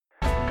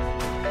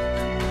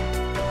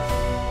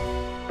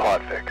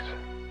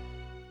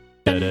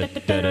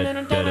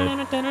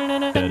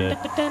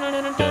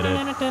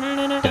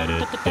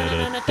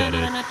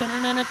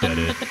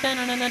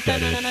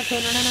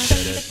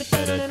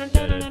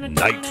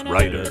Knight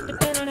Rider,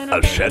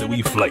 a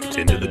shadowy flight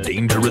into the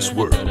dangerous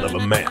world of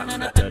a man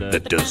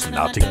that does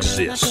not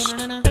exist.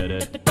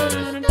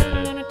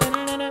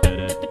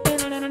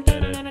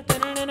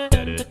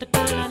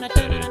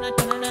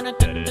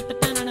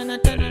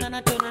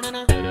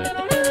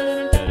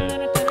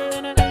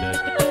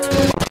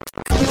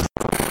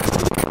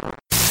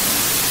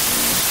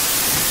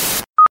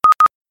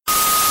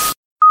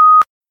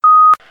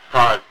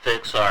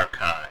 Podfix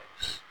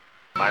Archives.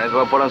 Might as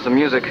well put on some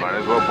music.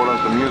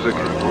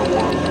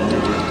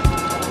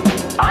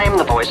 I am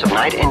the voice of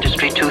Knight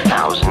Industry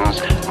 2000's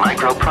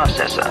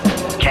microprocessor.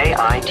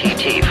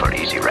 KITT for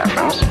easy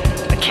reference.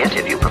 A kit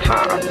if you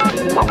prefer.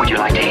 What would you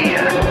like to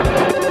hear?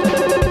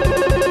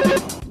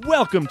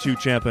 Welcome to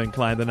Champa and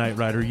Klein, the Knight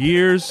Rider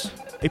Years,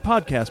 a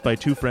podcast by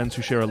two friends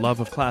who share a love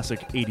of classic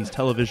 80s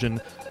television.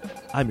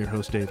 I'm your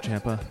host, Dave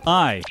Champa.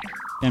 I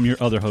am your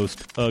other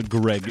host,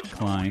 Greg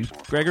Klein.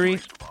 Gregory,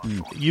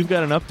 you've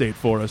got an update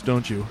for us,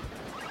 don't you?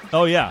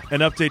 Oh, yeah.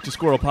 An update to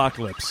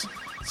Squirrelpocalypse.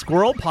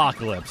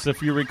 Squirrelpocalypse.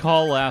 If you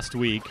recall last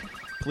week,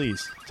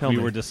 Please, tell me.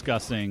 we were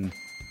discussing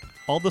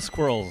all the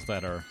squirrels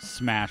that are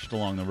smashed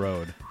along the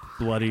road.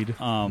 Bloodied,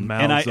 And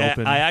mouths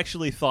open. I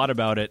actually thought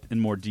about it in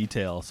more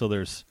detail. So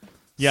there's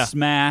Yeah.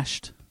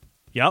 smashed,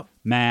 Yep,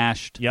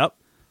 mashed, yep,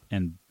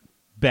 and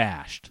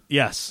bashed.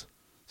 yes.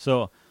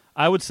 So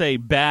I would say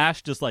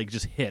bashed is like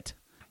just hit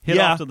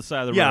Yeah. off to the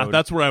side of the Yeah, road.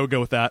 that's where I would go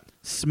with that.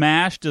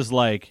 Smashed is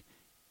like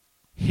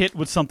hit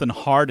with something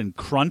hard and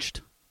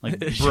crunched, like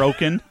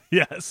broken.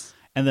 Yes.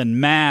 And then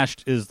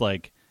mashed is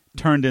like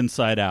turned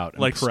inside out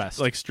and Like pressed.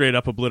 like straight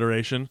up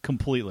obliteration.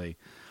 Completely.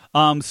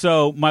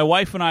 So my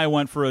wife and I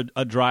went for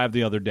a drive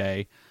the other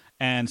day,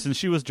 and since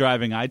she was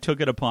driving, I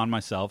took it upon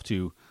myself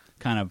to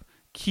kind of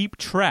keep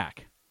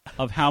track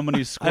of how many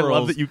I squirrels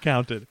love that you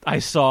counted. I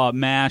saw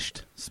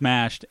mashed,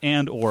 smashed,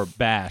 and or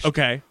bashed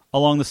Okay.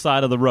 along the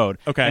side of the road.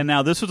 Okay. And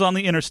now this was on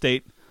the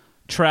interstate,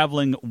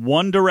 traveling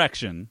one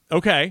direction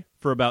Okay.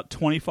 for about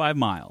 25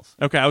 miles.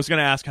 Okay, I was going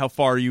to ask how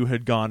far you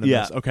had gone in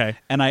this. Okay.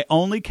 And I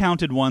only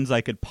counted ones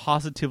I could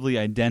positively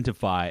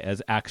identify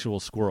as actual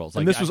squirrels.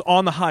 And this was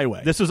on the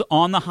highway. This was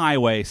on the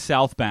highway,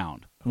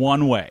 southbound,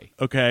 one way.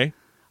 Okay.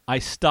 I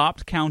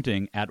stopped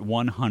counting at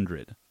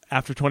 100.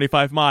 After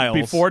 25 miles.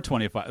 Before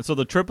 25. So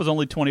the trip was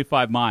only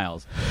 25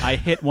 miles. I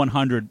hit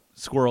 100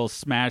 squirrels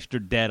smashed or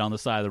dead on the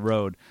side of the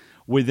road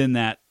within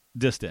that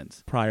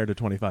distance. Prior to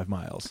 25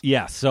 miles.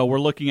 Yes, so we're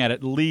looking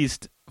at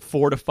least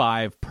 4 to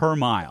 5 per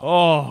mile.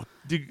 Oh,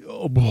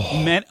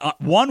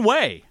 One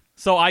way.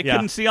 So I Yeah.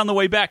 couldn't see on the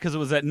way back because it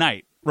was at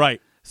night.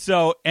 right.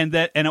 So and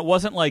it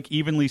wasn't like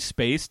evenly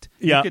spaced.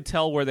 Yeah. You could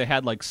tell where they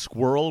had like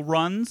squirrel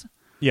runs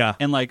Yeah.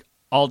 and like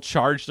all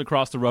charged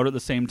across the road at the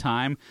same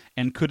time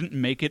and couldn't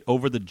make it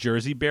over the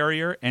Jersey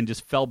barrier and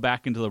just fell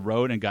back into the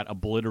road and got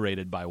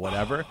obliterated by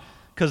whatever.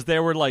 Because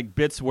there were like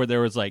bits where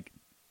there was like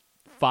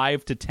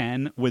 5 to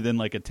 10 within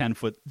like a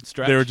 10-foot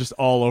stretch. They were just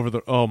all over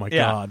the. Oh my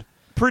God.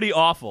 Pretty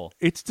awful.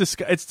 It's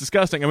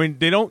disgusting. I mean,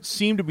 they don't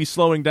seem to be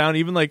slowing down.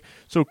 Even like,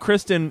 so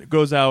Kristen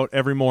goes out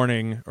every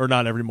morning, or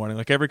not every morning,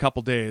 like every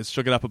couple days.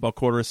 She'll get up about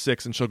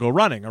 5:45 and she'll go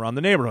running around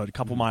the neighborhood, a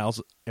couple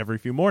miles every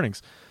few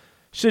mornings.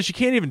 She says she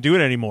can't even do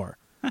it anymore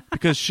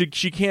because she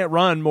can't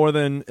run more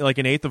than like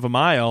an eighth of a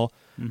mile.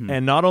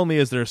 And not only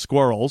is there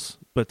squirrels,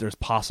 but there's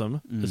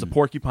possum. There's a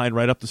porcupine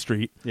right up the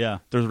street. Yeah.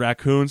 There's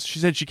raccoons. She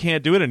said she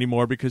can't do it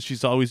anymore because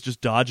she's always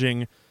just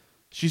dodging.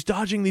 She's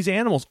dodging these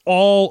animals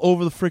all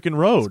over the freaking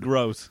road. It's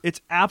gross.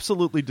 It's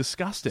absolutely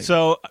disgusting.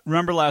 So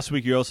remember last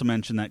week you also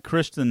mentioned that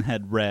Kristen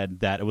had read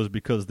that it was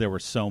because there were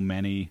so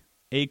many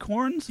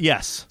acorns?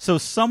 Yes. So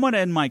someone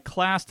in my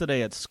class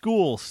today at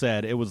school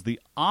said it was the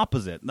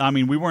opposite. I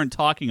mean, we weren't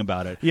talking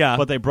about it. Yeah.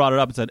 But they brought it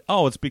up and said,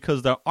 oh, it's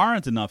because there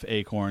aren't enough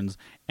acorns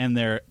and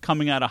they're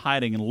coming out of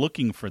hiding and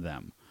looking for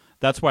them.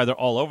 That's why they're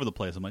all over the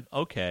place. I'm like,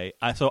 okay.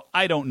 So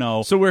I don't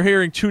know. So we're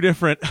hearing two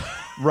different.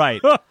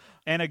 Right.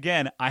 And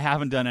again, I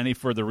haven't done any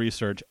further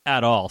research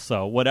at all,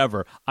 so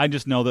whatever. I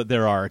just know that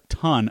there are a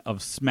ton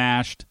of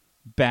smashed,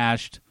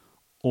 bashed,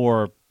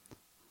 or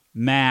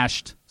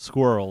mashed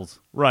squirrels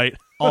Right.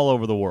 all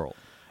over the world.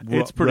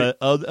 It's pretty.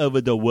 All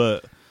over the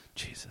world.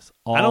 Jesus.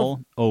 All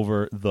don't-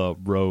 over the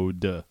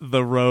road.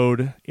 The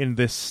road in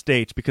this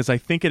state, because I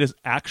think it is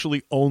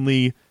actually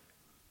only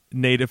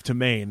native to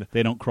Maine.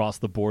 They don't cross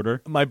the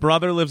border. My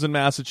brother lives in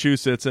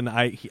Massachusetts, and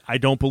I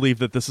don't believe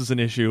that this is an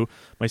issue.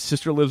 My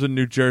sister lives in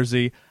New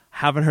Jersey.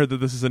 Haven't heard that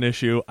this is an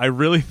issue. I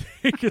really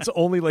think it's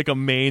only like a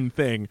Maine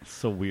thing.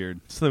 So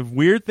weird. So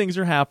weird things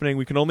are happening.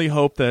 We can only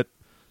hope that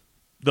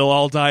they'll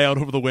all die out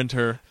over the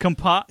winter.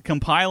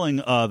 Compiling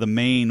the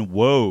Maine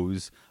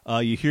woes,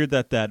 you hear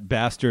that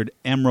bastard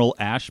emerald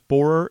ash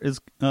borer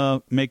is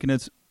making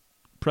its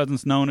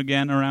presence known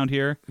again around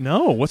here.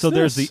 No, what's So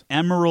this? there's the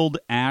emerald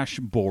ash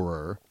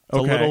borer. It's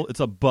Okay. it's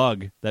a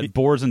bug that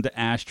bores into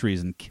ash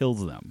trees and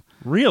kills them.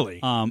 Really?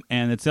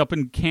 And it's up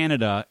in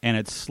Canada, and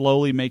it's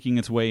slowly making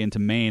its way into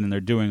Maine, and they're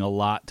doing a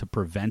lot to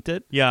prevent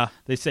it. Yeah.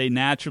 They say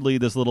naturally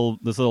this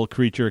little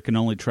creature can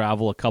only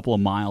travel a couple of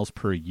miles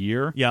per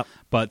year. Yep.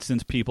 But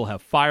since people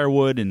have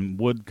firewood and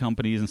wood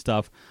companies and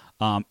stuff,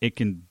 it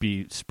can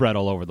be spread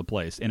all over the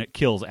place, and it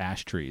kills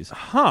ash trees.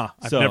 Huh.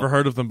 I've never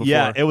heard of them before.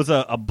 Yeah, it was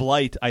a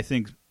blight, I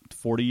think,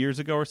 40 years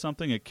ago or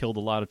something. It killed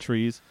a lot of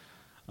trees.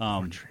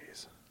 Poor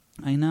trees.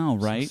 I know,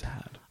 right? So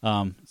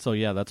sad. So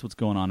yeah, that's what's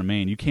going on in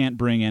Maine. You can't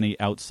bring any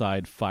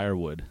outside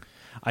firewood.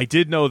 I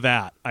did know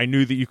that. I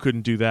knew that you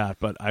couldn't do that,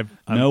 but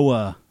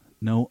No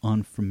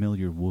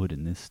unfamiliar wood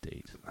in this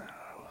state.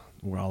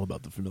 we're all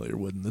about the familiar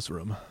wood in this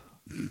room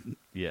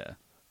Yeah.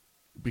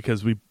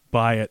 because we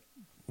buy it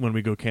when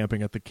we go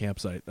camping at the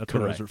campsite. That's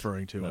what I was Correct.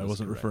 referring to. That I is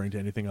wasn't correct. referring to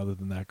anything other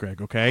than that,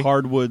 Greg. Okay.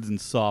 Hardwoods and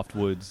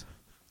softwoods.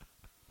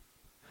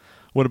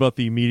 What about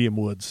the medium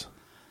woods?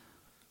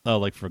 Oh,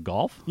 like for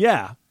golf?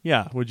 Yeah.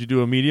 Would you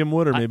do a medium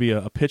wood or maybe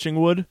a pitching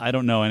wood? I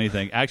don't know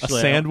anything. A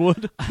Actually,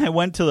 sandwood? I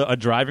went to a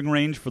driving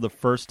range for the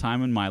first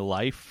time in my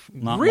life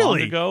not long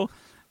Really? ago.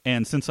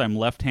 And since I'm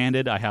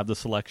left-handed, I have the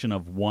selection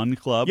of one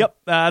club. Yep,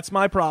 that's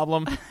my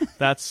problem.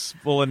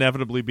 Will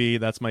inevitably be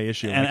that's my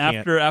issue. And I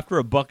can't. after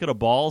a bucket of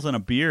balls and a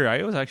beer,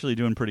 I was actually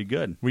doing pretty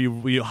good. Were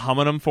you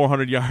humming them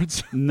 400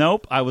 yards?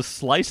 Nope, I was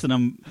slicing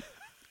them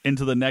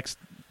into the next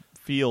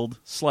field.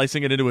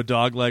 Slicing it into a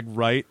dog leg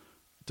right?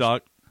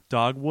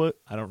 Dogwood?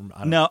 I don't.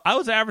 No, I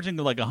was averaging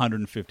like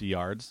 150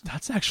 yards.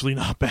 That's actually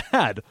not bad.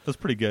 That was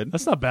pretty good.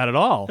 That's not bad at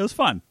all. It was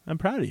fun. I'm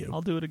proud of you.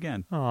 I'll do it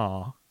again.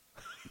 Aw.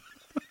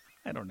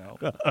 I don't know.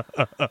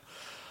 All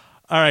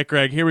right,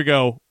 Greg, here we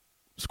go.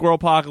 Squirrel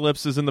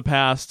apocalypse is in the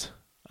past.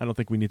 I don't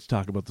think we need to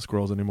talk about the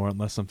squirrels anymore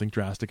unless something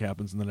drastic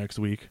happens in the next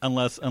week,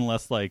 Unless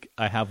like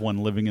I have one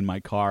living in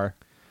my car.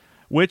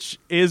 which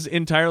is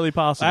entirely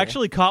possible. I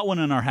actually caught one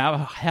in our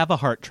have a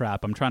heart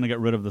trap. I'm trying to get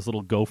rid of this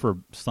little gopher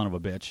son of a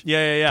bitch.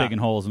 Yeah. Taking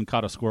holes, and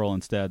caught a squirrel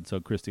instead, so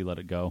Christy let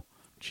it go.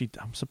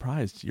 I'm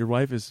surprised. Your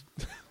wife is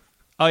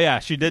Oh yeah,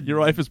 she did. Your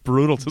wife is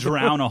brutal to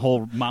drown a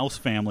whole mouse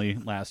family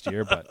last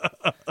year, but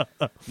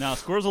now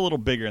squirrel's a little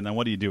bigger, and then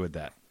what do you do with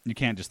that? You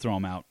can't just throw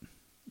them out.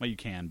 Well, you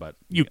can, but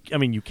You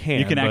can. you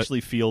can but-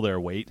 actually feel their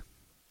weight,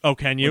 Oh,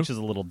 can you? which is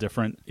a little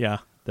different Yeah.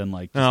 than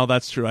like Oh,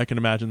 that's true. I can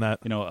imagine that.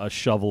 a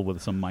shovel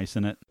with some mice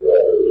in it.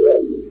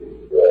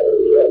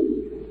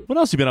 What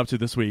else you been up to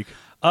this week?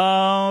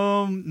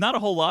 Not a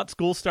whole lot.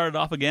 School started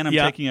off again. I'm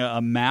Yeah. taking a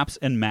maps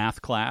and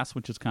math class,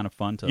 which is kind of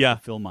fun to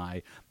fulfill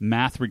my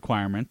math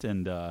requirement.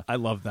 And I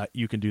love that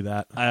you can do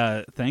that.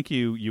 thank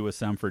you,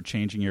 USM, for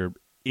changing your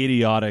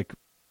idiotic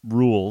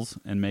rules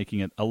and making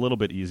it a little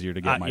bit easier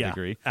to get my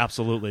degree.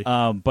 Absolutely.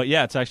 But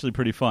yeah, it's actually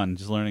pretty fun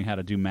just learning how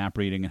to do map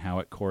reading and how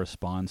it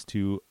corresponds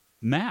to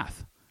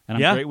math.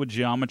 And I'm great with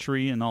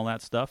geometry and all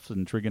that stuff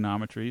and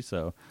trigonometry.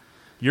 So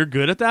You're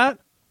good at that?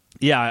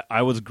 yeah,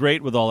 I was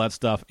great with all that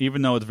stuff.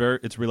 Even though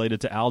it's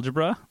related to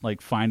algebra,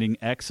 like finding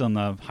x on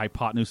the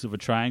hypotenuse of a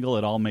triangle,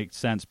 it all makes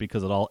sense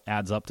because it all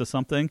adds up to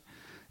something.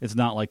 It's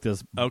not like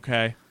this.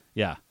 Okay.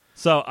 Yeah.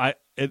 So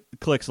it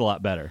clicks a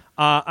lot better.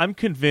 I'm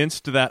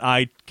convinced that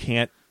I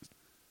can't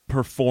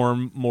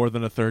perform more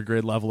than a third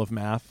grade level of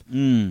math.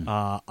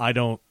 I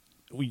don't.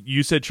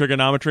 You said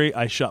trigonometry.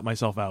 I shut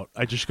myself out.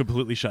 I just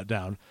completely shut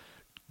down.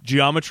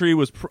 Geometry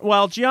was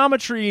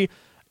geometry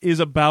is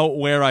about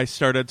where I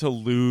started to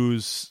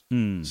lose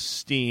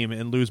steam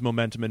and lose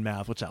momentum in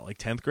math. What's that, like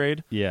 10th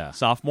grade? Yeah.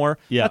 Sophomore?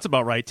 Yeah. That's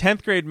about right.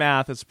 10th grade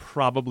math is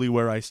probably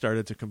where I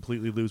started to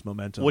completely lose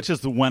momentum. Which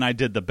is when I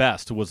did the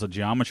best, was a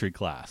geometry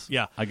class.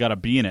 Yeah. I got a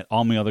B in it.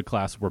 All my other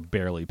classes were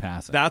barely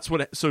passing.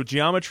 So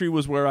geometry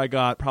was where I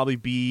got probably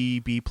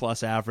B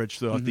plus average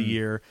throughout the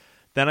year.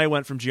 Then I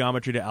went from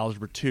geometry to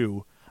algebra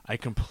 2. I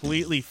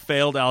completely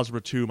failed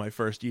algebra 2 my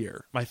first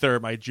year. My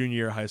junior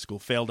year of high school,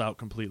 failed out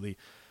completely.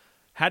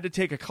 Had to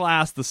take a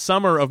class the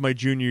summer of my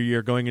junior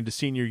year going into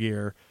senior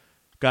year.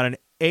 Got an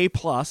A+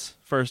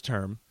 first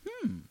term,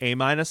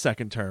 A-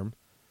 second term,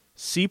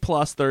 C+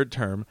 third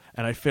term,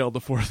 and I failed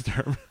the fourth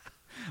term.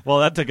 Well,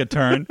 that took a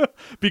turn.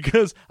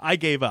 Because I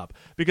gave up.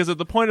 Because at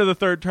the point of the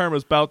third term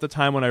was about the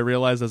time when I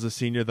realized as a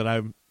senior that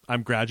I'm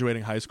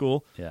graduating high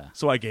school. Yeah.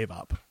 So I gave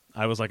up.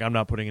 I was like, I'm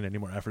not putting in any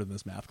more effort in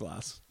this math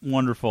class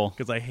Wonderful.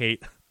 because I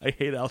hate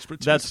algebra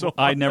 2 That's so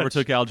I never much.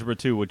 took algebra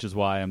 2, which is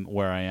why I'm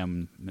where I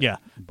am. Yeah,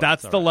 But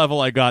that's it's the all right.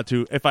 level I got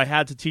to. If I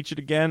had to teach it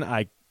again,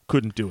 I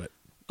couldn't do it.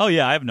 Oh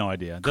yeah, I have no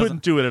idea.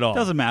 Couldn't do it at all.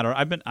 Doesn't matter.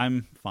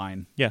 I'm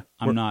fine. Yeah,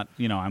 I'm not.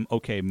 I'm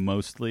okay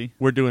mostly.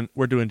 We're doing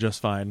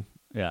just fine,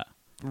 Yeah.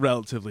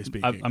 relatively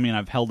speaking.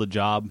 I've held a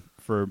job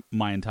for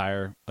my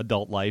entire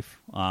adult life.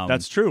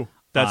 That's true.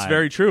 That's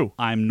very true.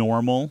 I'm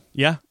normal,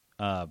 Yeah,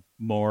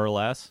 more or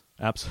less.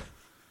 absolutely.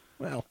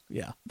 Well,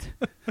 yeah.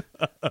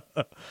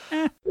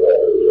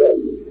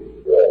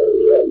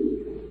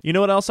 You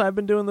know what else I've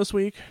been doing this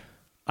week?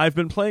 I've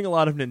been playing a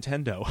lot of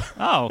Nintendo.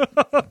 Oh,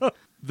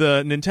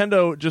 The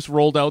Nintendo just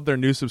rolled out their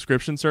new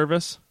subscription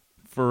service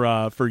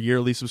for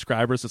yearly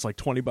subscribers. It's like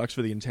 $20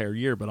 for the entire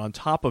year, but on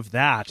top of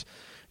that,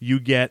 you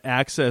get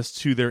access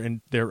to their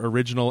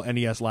original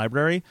NES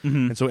library.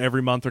 And so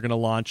every month they're going to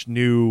launch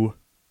new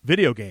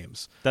video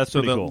games. That's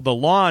so pretty cool. The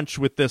launch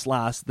with this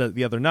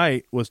the other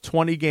night was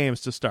 20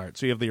 games to start.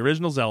 So you have the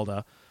original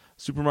Zelda,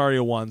 Super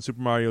Mario 1,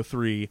 Super Mario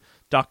 3,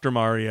 Dr.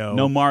 Mario.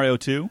 No Mario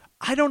 2?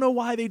 I don't know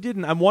why they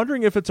didn't. I'm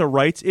wondering if it's a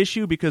rights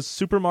issue because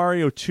Super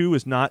Mario 2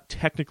 is not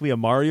technically a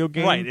Mario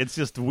game. Right, it's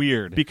just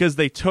weird. Because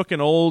they took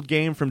an old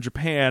game from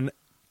Japan,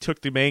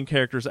 took the main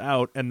characters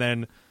out, and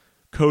then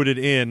coded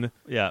in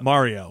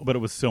Mario. But it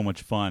was so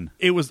much fun.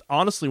 It was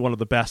honestly one of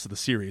the best of the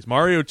series.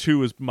 Mario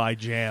 2 is my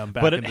jam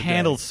back But in it the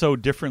handles day. so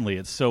differently.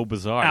 It's so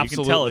bizarre.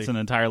 Absolutely. You can tell it's an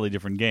entirely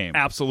different game.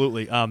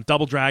 Absolutely.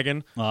 Double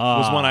Dragon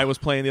was one I was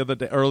playing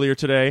earlier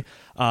today.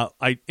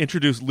 I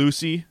introduced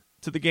Lucy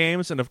to the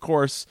games, and of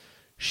course,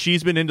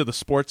 she's been into the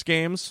sports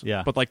games.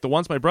 Yeah. But like the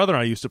ones my brother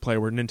and I used to play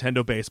were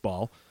Nintendo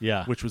Baseball.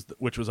 Yeah. Which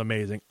was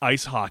amazing.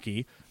 Ice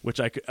hockey, which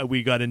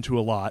we got into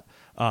a lot.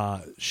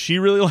 She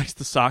really likes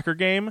the soccer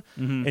game,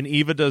 and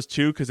Eva does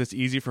too because it's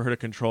easy for her to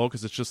control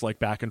because it's just like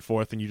back and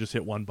forth, and you just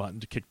hit one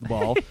button to kick the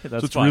ball. So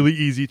it's fun. really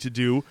easy to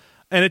do,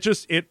 and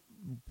it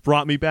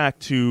brought me back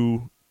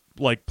to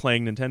like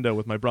playing Nintendo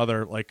with my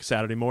brother. Like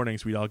Saturday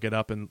mornings, we'd all get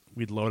up and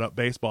we'd load up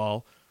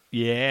baseball.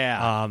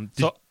 Yeah.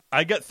 So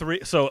I get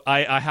 3. So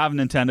I have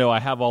Nintendo. I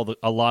have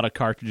a lot of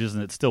cartridges,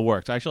 and it still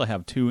works. I actually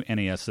have 2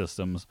 NES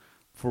systems.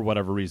 For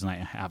whatever reason, I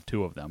have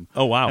 2 of them.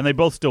 Oh, wow. And they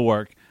both still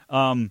work.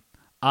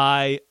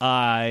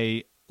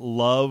 I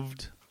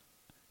loved,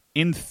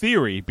 in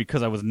theory,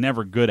 because I was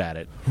never good at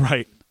it,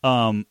 Right.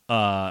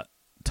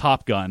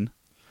 Top Gun.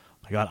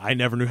 My God, I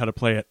never knew how to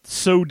play it.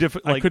 So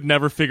different. I could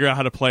never figure out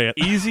how to play it.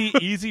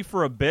 easy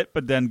for a bit,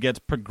 but then gets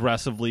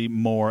progressively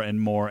more and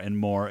more and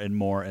more and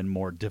more and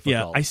more difficult.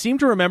 Yeah, I seem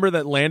to remember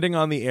that landing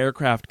on the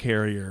aircraft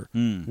carrier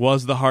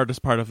was the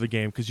hardest part of the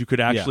game because you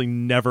could actually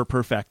never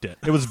perfect it.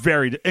 It was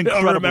very incredibly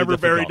I remember difficult.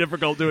 very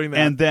difficult doing that.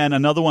 And then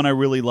another one I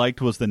really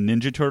liked was the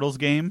Ninja Turtles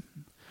game.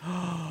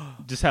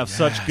 Just have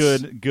such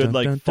good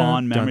like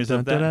fond memories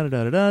of that.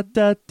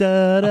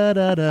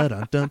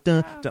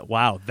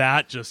 Wow,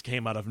 that just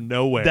came out of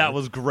nowhere. That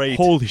was great.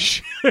 Holy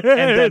shit.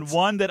 And then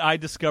one that I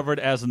discovered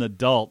as an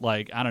adult,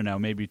 like, I don't know,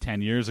 maybe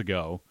 10 years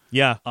ago,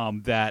 Yeah.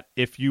 that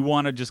if you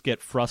want to just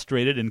get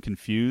frustrated and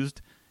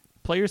confused,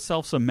 play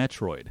yourself some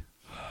Metroid.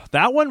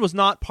 That one was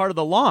not part of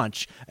the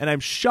launch, and I'm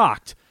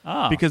shocked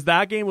because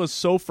that game was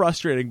so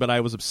frustrating, but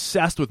I was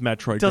obsessed with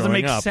Metroid Doesn't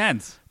growing make up.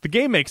 sense. The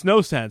game makes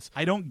no sense.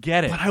 I don't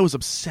get it. But I was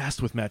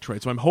obsessed with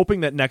Metroid, so I'm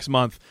hoping that next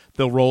month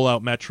they'll roll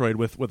out Metroid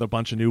with a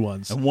bunch of new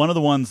ones. And one of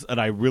the ones that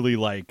I really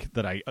like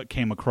that I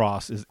came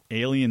across is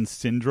Alien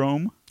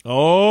Syndrome.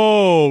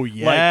 Oh,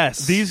 yes.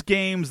 Like, these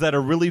games that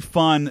are really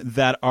fun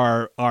that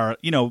are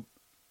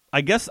I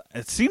guess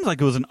it seems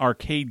like it was an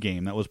arcade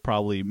game that was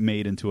probably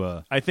made into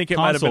a I think it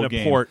might have been a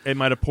game. port. It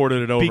might have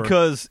ported it over.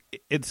 Because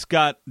it's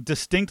got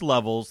distinct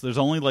levels. There's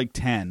only like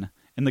 10,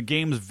 and the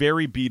game's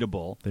very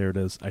beatable. There it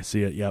is. I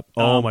see it. Yep.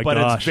 Oh, my but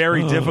gosh. it's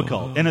very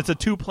difficult. And it's a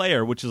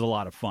 2-player, which is a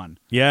lot of fun.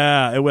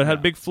 Yeah, it had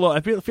a big float. I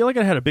feel like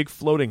it had a big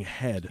floating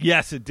head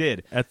Yes, it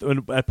did. at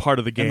part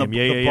of the game. And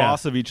the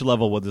boss of each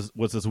level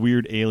was this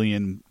weird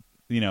alien,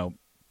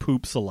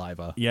 poop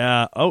saliva.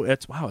 Yeah. Oh,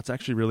 it's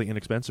actually really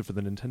inexpensive for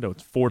the Nintendo.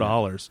 It's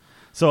 $4.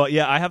 So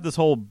yeah, I have this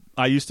whole.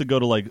 I used to go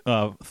to like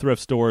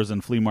thrift stores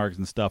and flea markets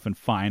and stuff and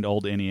find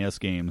old NES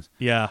games.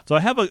 Yeah. So I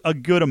have a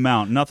good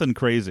amount, nothing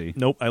crazy.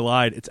 Nope, I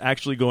lied. It's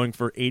actually going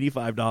for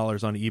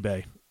 $85 on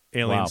eBay.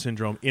 Alien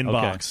Syndrome in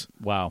box.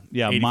 Wow.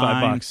 Yeah,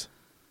 $85.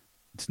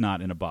 It's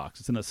not in a box.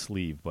 It's in a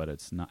sleeve, but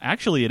it's not.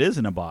 Actually, it is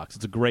in a box.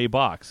 It's a gray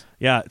box.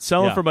 Yeah, it's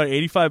selling for about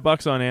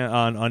 $85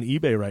 on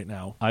eBay right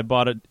now. I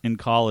bought it in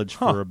college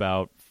for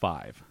about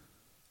 $5.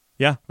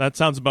 Yeah, that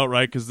sounds about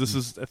right because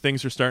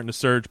things are starting to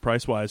surge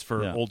price wise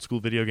for old school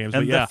video games.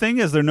 And but the thing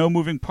is, there are no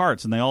moving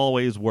parts, and they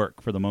always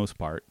work for the most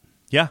part.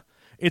 Yeah,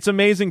 it's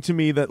amazing to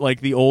me that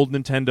like the old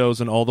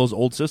Nintendos and all those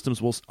old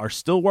systems are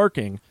still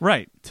working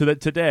right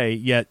today.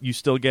 Yet you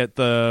still get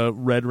the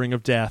Red Ring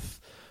of Death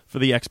for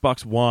the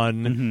Xbox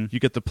One. Mm-hmm. You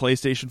get the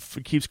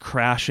PlayStation keeps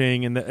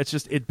crashing, and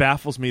it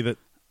baffles me that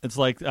it's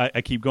like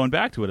I keep going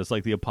back to it. It's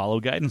like the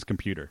Apollo guidance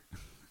computer.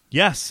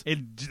 Yes,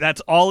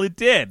 that's all it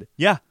did.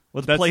 Yeah.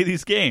 Let's play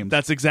these games.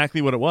 That's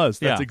exactly what it was.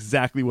 That's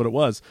exactly what it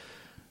was.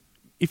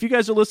 If you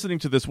guys are listening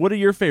to this, what are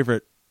your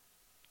favorite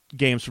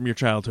games from your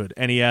childhood?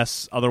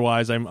 NES,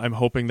 otherwise, I'm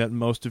hoping that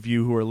most of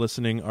you who are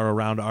listening are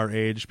around our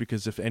age,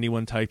 because if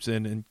anyone types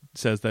in and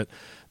says that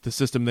the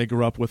system they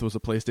grew up with was a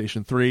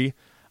PlayStation 3,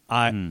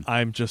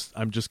 I'm just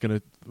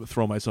going to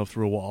throw myself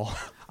through a wall.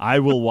 I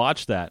will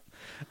watch that.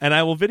 And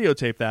I will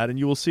videotape that, and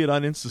you will see it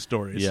on Insta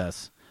Stories.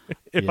 Yes.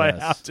 If I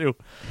have to.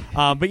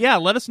 But yeah,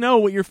 let us know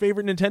what your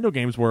favorite Nintendo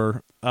games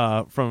were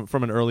from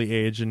an early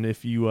age, and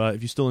if you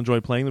still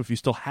enjoy playing them, if you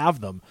still have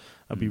them,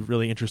 I'd be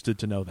really interested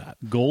to know that.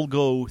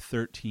 Golgo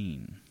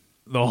 13.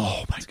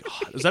 Oh my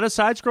God, is that a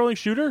side-scrolling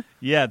shooter?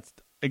 Yeah, it's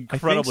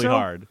incredibly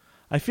hard.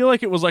 I feel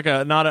like it was like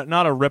not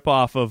a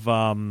ripoff of.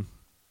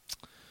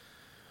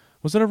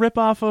 Was it a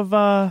ripoff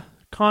of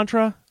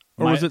Contra,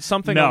 or was it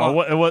something?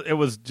 No, it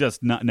was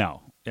just not.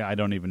 No, yeah, I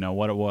don't even know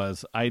what it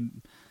was.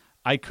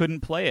 I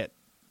couldn't play it.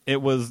 It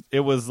was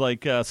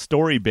like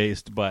story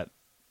based, but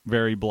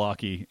very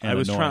blocky. And I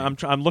was annoying.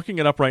 I'm looking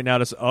it up right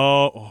now.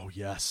 Oh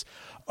yes.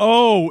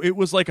 Oh, it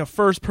was like a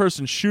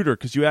first-person shooter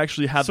because you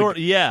actually had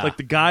yeah. like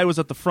the guy was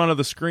at the front of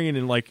the screen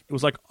and like it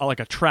was like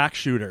a track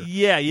shooter.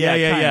 Yeah.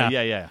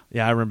 Yeah,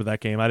 I remember that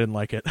game. I didn't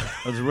like it.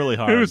 It was really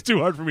hard. It was too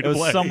hard for me It to was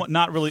play. somewhat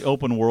not really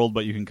open world,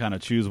 but you can kind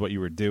of choose what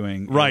you were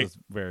doing. Right. It was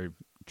very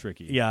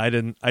tricky. Yeah, I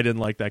didn't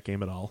like that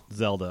game at all.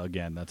 Zelda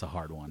again. That's a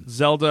hard one.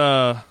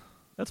 Zelda's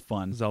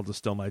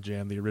still my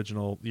jam. The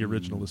original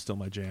is still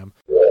my jam.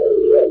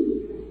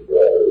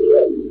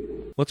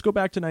 Let's go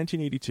back to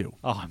 1982.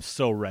 Oh, I'm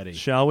so ready.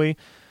 Shall we?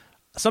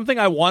 Something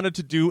I wanted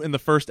to do in the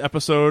first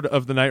episode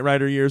of the Knight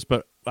Rider years,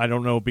 but I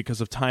don't know,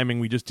 because of timing,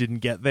 we just didn't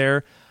get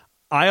there.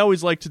 I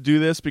always like to do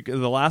this because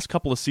the last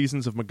couple of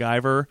seasons of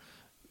MacGyver,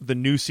 the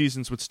new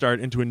seasons would start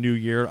into a new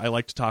year. I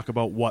like to talk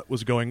about what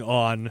was going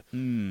on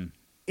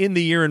in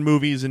the year in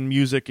movies and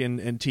music and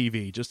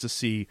TV, just to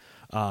see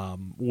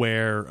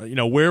where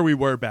we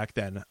were back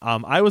then.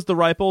 I was the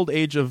ripe old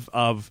age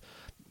of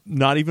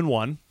not even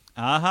one.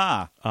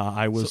 Aha.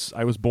 I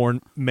was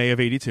born May of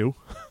 82.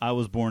 I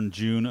was born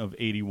June of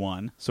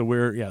 81. So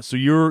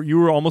you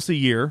were almost a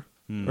year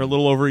or a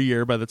little over a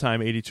year by the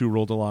time 82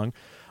 rolled along.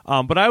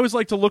 But I always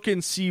like to look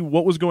and see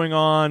what was going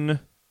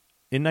on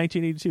in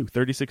 1982,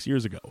 36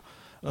 years ago.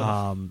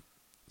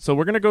 So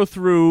we're going to go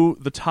through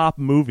the top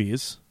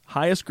movies,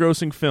 highest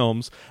grossing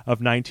films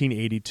of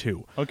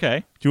 1982.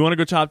 Okay. Do you want to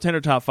go top 10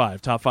 or top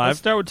 5? Top 5? Let's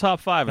start with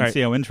top 5 and All right.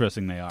 see how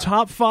interesting they are.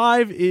 Top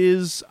 5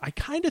 is, I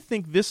kind of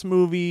think this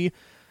movie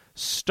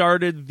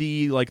started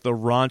the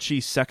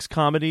raunchy sex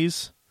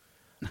comedies.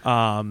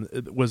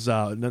 It was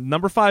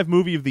number 5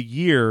 movie of the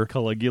year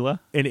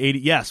Caligula. in 80.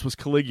 Yes, was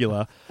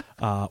Caligula.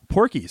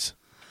 Porky's.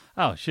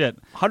 Oh shit!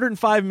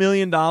 $105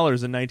 million in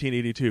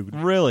 1982.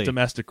 Really?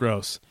 Domestic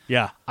gross.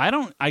 Yeah.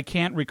 I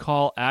can't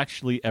recall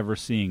actually ever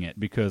seeing it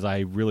because I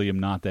really am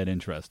not that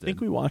interested. I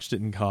think we watched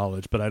it in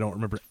college, but I don't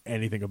remember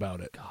anything about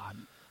it. God.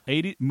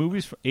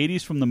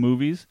 80s from the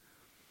movies.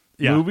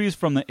 Yeah. Movies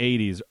from the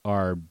 80s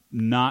are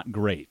not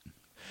great.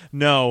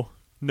 No,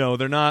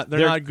 they're not.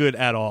 They're not good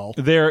at all.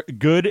 They're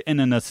good in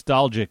a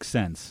nostalgic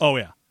sense. Oh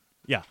yeah.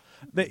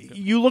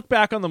 You look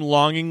back on them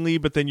longingly,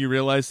 but then you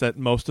realize that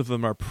most of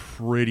them are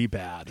pretty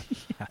bad.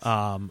 Yes.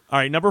 All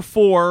right, number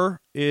 4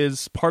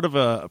 is part of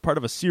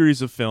a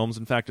series of films.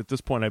 In fact, at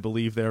this point, I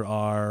believe there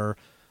are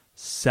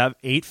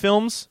 8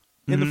 films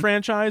in the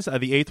franchise. The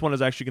 8th one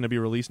is actually going to be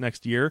released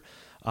next year.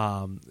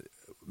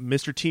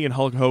 Mr. T and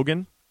Hulk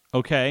Hogan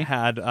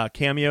had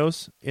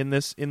cameos in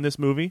this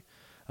movie.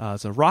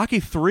 So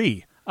Rocky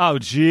 3. Oh,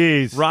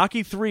 jeez.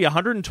 Rocky 3,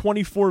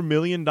 $124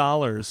 million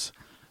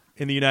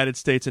in the United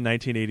States in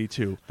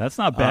 1982. That's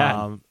not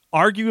bad.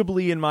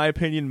 Arguably, in my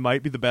opinion,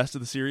 might be the best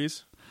of the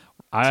series.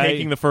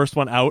 Taking the first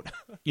one out.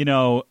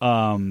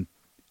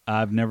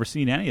 I've never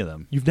seen any of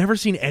them. You've never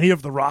seen any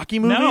of the Rocky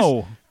movies?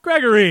 No.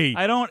 Gregory!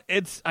 I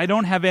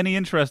don't have any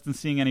interest in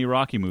seeing any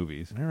Rocky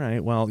movies. All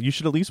right, well, you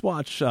should at least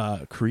watch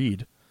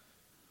Creed.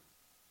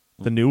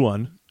 The new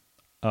one.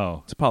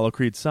 Oh. It's Apollo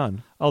Creed's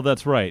son. Oh,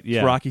 that's right. Yeah.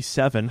 It's Rocky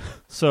 7.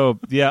 So,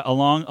 yeah,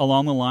 along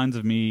the lines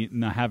of me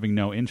not having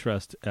no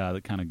interest,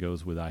 that kind of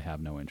goes with I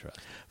have no interest.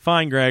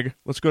 Fine, Greg.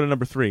 Let's go to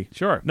number 3.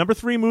 Sure. Number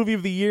 3 movie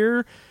of the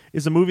year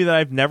is a movie that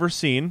I've never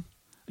seen.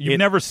 You've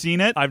never seen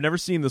it? I've never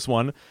seen this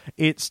one.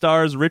 It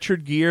stars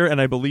Richard Gere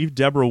and I believe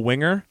Deborah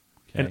Winger,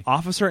 An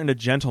Officer and a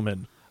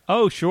Gentleman.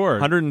 Oh, sure.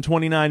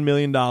 $129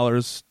 million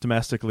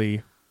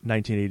domestically,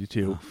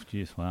 1982. Oh,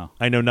 jeez, wow.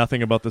 I know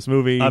nothing about this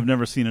movie. I've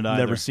never seen it either.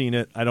 Never seen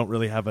it. I don't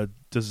really have a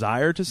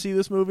desire to see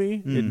this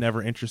movie. It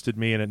never interested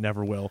me, and it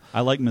never will.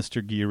 I like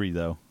Mr. Geary,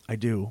 though. I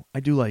do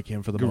like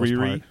him for the Geary? most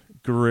part.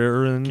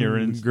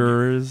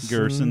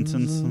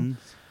 Gerson.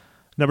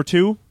 Number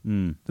 2,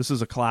 this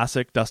is a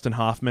classic. Dustin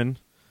Hoffman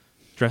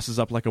dresses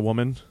up like a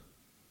woman.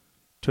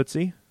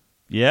 Tootsie.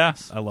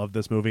 Yes. I love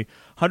this movie.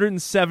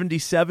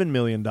 $177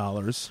 million.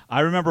 I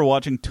remember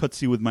watching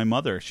Tootsie with my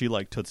mother. She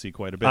liked Tootsie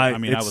quite a bit. I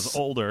was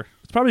older.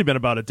 It's probably been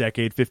about a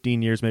decade,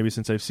 15 years maybe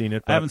since I've seen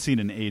it. I haven't seen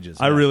it in ages.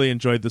 I really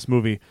enjoyed this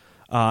movie.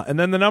 And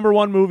then the number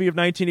 1 movie of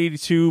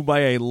 1982 by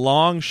a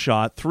long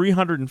shot,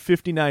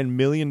 $359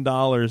 million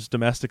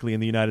domestically in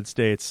the United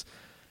States.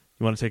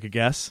 You want to take a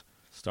guess?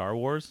 Star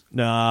Wars?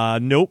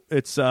 Nope.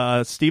 It's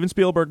a Steven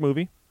Spielberg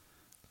movie.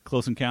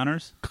 Close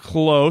Encounters?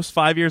 Close.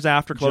 5 years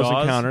after Close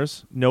Jaws?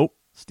 Encounters. Nope.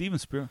 Steven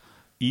Spielberg.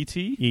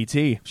 E.T.?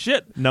 E.T.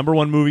 Shit. Number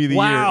 1 movie of the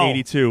year,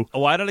 82.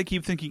 Why did I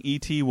keep thinking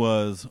E.T.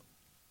 was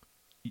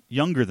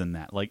younger than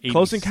that? Like 86?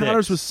 Close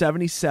Encounters was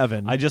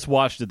 77. I just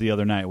watched it the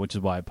other night, which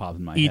is why it popped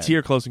in my head. E.T.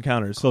 or Close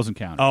Encounters? Close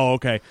Encounters. Oh,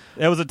 okay.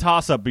 It was a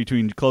toss-up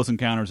between Close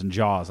Encounters and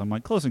Jaws. I'm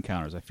like, Close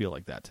Encounters, I feel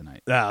like that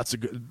tonight. That's a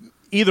good...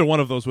 Either one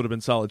of those would have been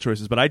solid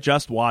choices, but I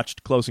just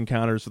watched Close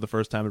Encounters for the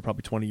first time in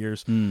probably 20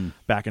 years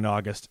back in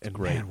August, and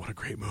man, what a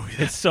great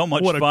movie. It's so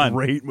much fun. What a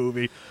great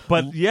movie.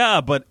 But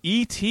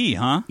E.T.,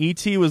 huh?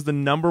 E.T. was the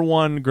number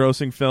 1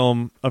 grossing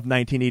film of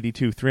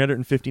 1982,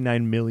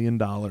 $359 million.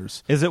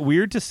 Is it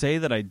weird to say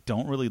that I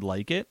don't really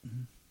like it?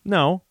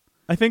 No.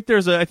 I think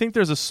there's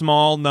a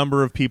small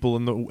number of people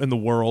in the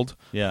world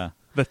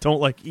that don't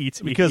like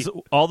E.T. Because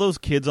all those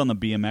kids on the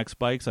BMX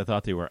bikes, I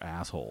thought they were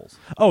assholes.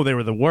 Oh, they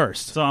were the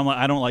worst. So I'm like,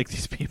 I don't like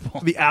these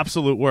people. The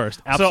absolute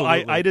worst.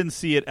 Absolutely. So I didn't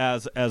see it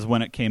as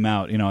when it came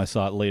out. I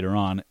saw it later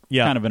on,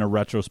 kind of in a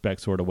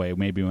retrospect sort of way,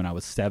 maybe when I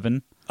was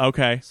 7.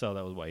 Okay. So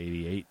that was,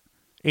 88?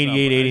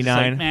 88,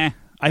 89. Like,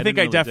 I think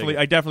I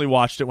really definitely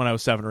watched it when I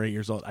was 7 or 8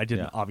 years old. I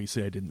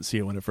didn't see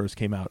it when it first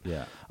came out.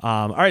 Yeah.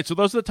 All right, so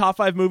those are the top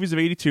 5 movies of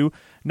 82.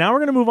 Now we're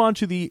going to move on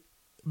to the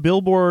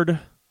Billboard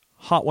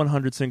Hot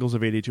 100 singles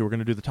of 82. We're going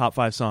to do the top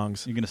 5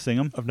 songs. You going to sing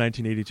them? Of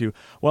 1982.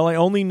 Well, I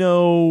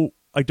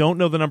don't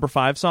know the number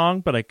 5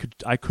 song, but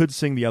I could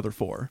sing the other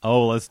 4.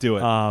 Oh, let's do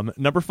it.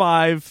 Number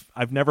 5,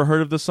 I've never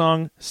heard of the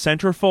song,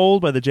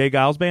 Centerfold by the Jay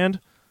Giles Band.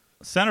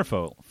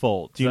 Centerfold.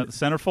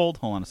 Centerfold?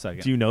 Hold on a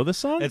second. Do you know this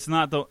song? It's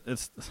not the...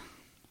 It's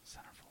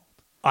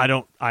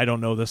Centerfold. I don't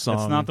know this song.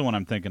 It's not the one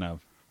I'm thinking of.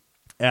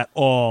 At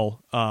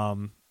all.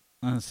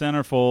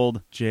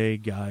 Centerfold. Jay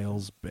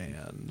Giles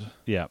Band.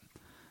 Yeah.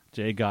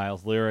 Jay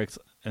Giles. Lyrics.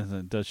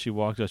 Does she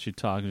walk? Does she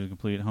talk? Does she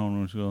complete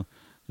homeroom school?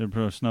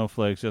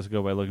 Snowflakes. Just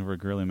go by looking for a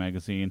girly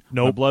magazine.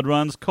 Nope. My blood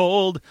runs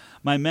cold.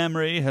 My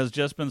memory has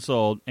just been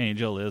sold.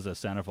 Angel is a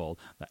centerfold.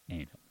 The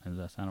angel is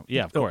a centerfold.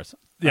 Yeah, of course.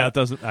 Yeah, it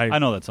doesn't. I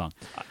know that song,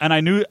 and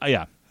I knew.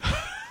 Yeah.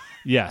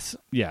 yes,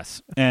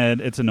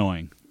 and it's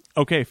annoying.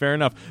 Okay, fair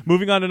enough.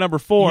 Moving on to number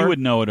 4. You would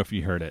know it if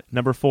you heard it.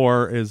 Number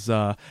 4 is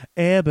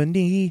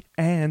Ebony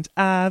and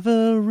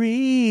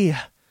Ivory.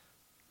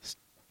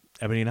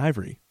 Ebony and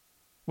Ivory.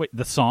 Wait,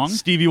 the song?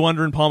 Stevie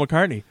Wonder and Paul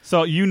McCartney.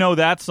 So you know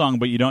that song,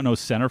 but you don't know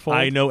Centerfold?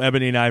 I know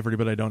Ebony and Ivory,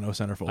 but I don't know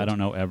Centerfold. I don't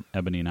know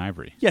Ebony and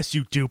Ivory. Yes,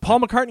 you do.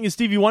 Paul McCartney and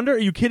Stevie Wonder? Are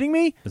you kidding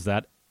me? Is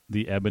that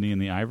the Ebony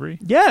and the Ivory?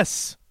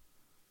 Yes.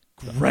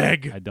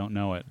 Greg. I don't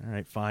know it. All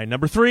right, fine.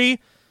 Number 3,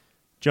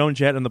 Joan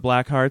Jett and the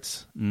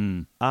Blackhearts.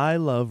 Mm. I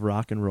Love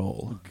Rock and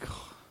Roll.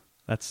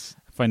 That's...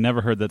 If I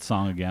never heard that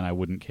song again, I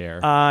wouldn't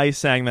care. I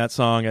sang that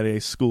song at a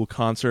school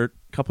concert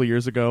a couple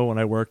years ago when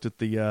I worked at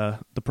the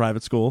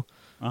private school.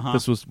 Uh-huh.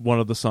 This was one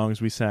of the songs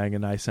we sang,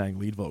 and I sang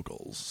lead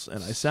vocals,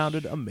 and I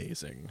sounded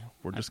amazing.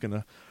 We're just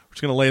gonna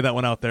lay that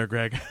one out there,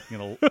 Greg.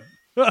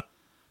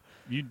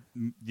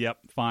 Yep,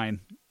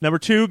 fine. Number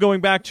 2, going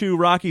back to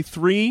Rocky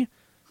 3.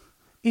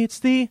 It's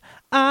the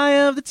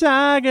eye of the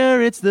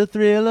tiger. It's the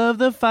thrill of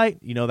the fight.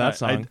 You know that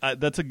song?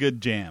 That's a good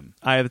jam.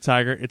 Eye of the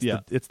tiger. It's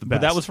the best. But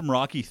that was from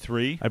Rocky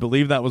 3? I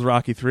believe that was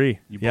Rocky 3.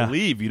 You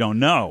believe, you don't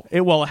know.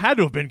 It had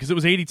to have been because it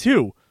was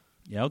 82.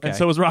 Yeah, okay. And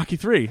so was Rocky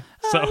 3.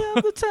 So Eye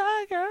of the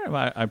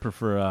tiger. I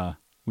prefer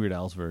Weird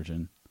Al's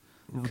version.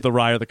 The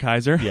Rye or the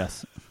Kaiser?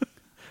 Yes.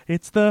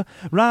 It's the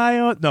Rye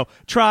or... No,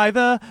 try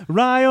the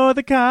Rye or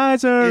the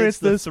Kaiser. It's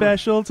the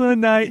special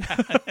tonight.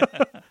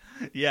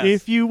 Yes.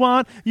 If you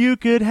want, you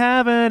could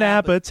have an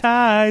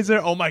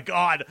appetizer. Oh, my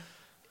God.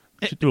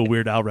 We should do a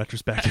Weird Al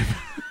retrospective.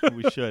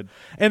 We should.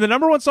 And the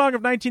number 1 song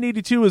of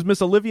 1982 is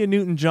Miss Olivia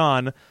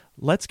Newton-John,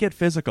 Let's Get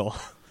Physical.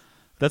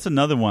 That's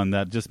another one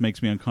that just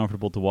makes me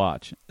uncomfortable to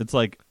watch. It's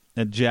like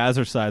a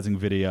jazzercising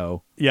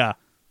video. Yeah.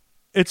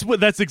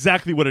 That's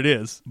exactly what it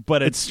is.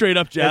 But it's straight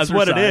up jazzercise. That's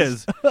what it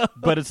is.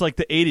 But it's like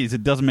the 80s.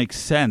 It doesn't make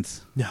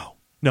sense.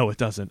 No, it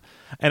doesn't.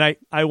 And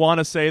I want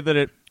to say that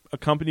it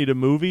accompanied a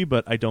movie,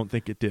 but I don't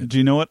think it did. Do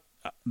you know what?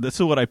 This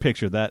is what I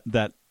picture.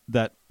 That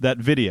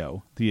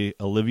video, the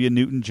Olivia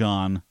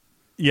Newton-John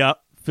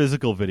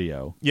physical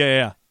video.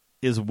 Yeah.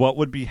 Is what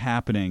would be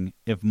happening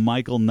if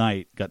Michael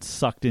Knight got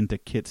sucked into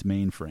Kit's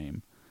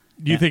mainframe.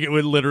 Do you think it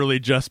would literally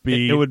just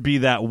be... It would be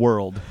that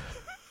world.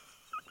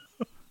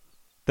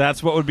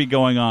 That's what would be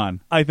going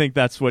on. I think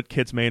that's what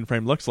Kit's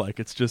mainframe looks like.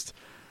 It's just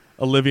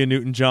Olivia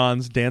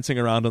Newton-John's dancing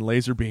around on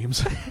laser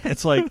beams.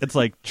 It's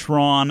like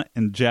Tron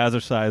and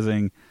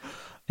jazzercising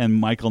and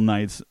Michael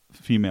Knight's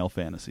female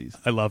fantasies.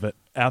 I love it.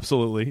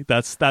 Absolutely.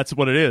 That's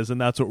what it is,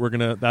 and that's what we're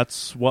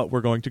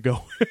going to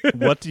go with.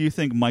 What do you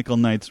think Michael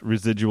Knight's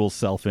residual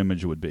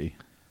self-image would be?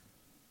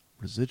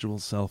 Residual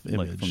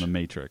self-image, like from the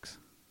Matrix.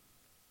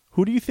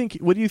 What do you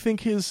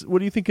think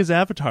his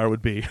avatar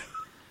would be?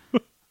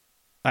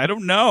 I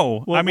don't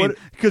know. Well, I mean,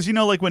 because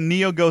like when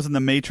Neo goes in the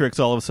Matrix,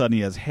 all of a sudden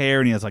he has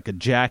hair and he has like a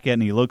jacket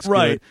and he looks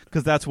good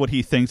because that's what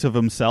he thinks of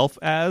himself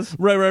as.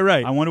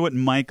 Right. I wonder what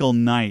Michael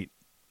Knight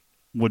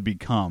would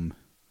become.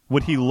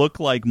 Would he look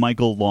like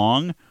Michael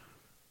Long?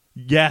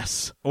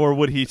 Yes. Or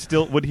would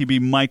he be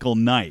Michael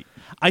Knight?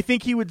 I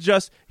think he would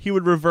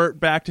revert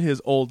back to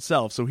his old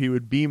self. So he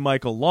would be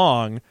Michael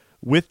Long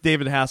with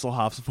David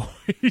Hasselhoff's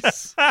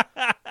voice.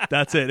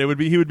 That's it.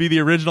 He would be the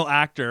original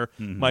actor,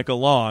 Michael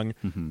Long,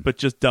 but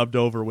just dubbed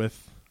over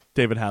with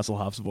David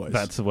Hasselhoff's voice.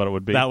 That's what it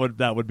would be. That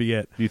would be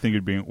it. Do you think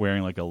he'd be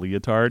wearing like a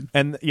leotard?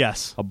 And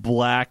yes, a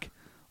black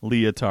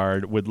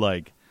leotard with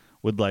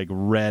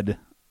red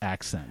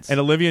accents. And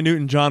Olivia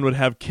Newton-John would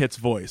have Kit's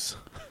voice.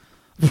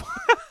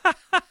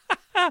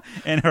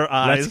 And her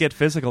eyes. Let's get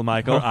physical,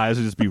 Michael. Her eyes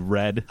would just be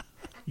red.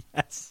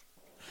 Yes.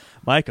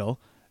 Michael,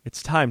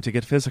 it's time to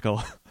get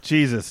physical.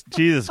 Jesus,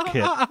 Kit.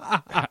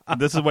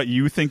 This is what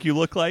you think you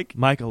look like?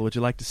 Michael, would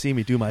you like to see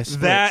me do my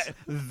splits?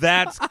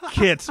 That's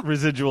Kit's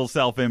residual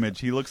self-image.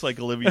 He looks like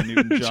Olivia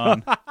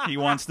Newton-John. He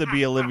wants to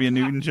be Olivia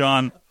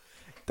Newton-John.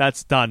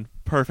 That's done.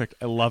 perfect.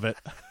 I love it.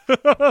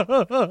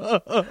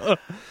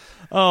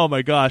 Oh,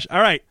 my gosh.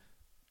 All right.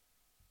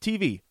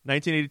 TV,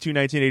 1982,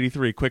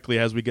 1983, quickly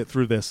as we get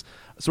through this.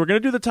 So we're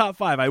going to do the top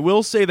 5. I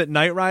will say that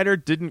Knight Rider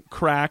didn't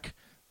crack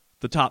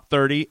the top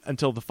 30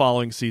 until the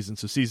following season.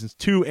 So seasons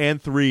 2 and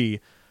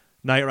 3,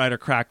 Knight Rider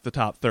cracked the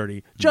top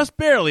 30. Just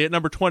barely at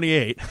number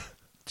 28.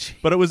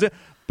 But it was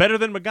better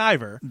than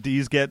MacGyver.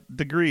 D's get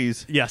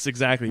degrees. Yes,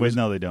 exactly. Wait,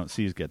 no, they don't.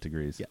 C's get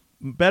degrees. Yeah.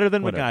 Better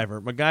than Whatever.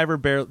 MacGyver.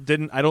 MacGyver barely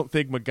didn't. I don't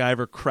think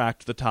MacGyver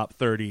cracked the top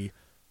 30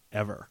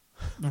 ever.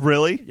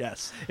 Really?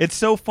 Yes. It's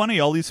so funny.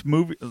 All these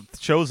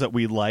shows that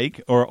we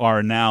like or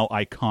are now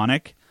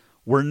iconic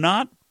were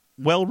not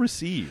well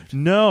received.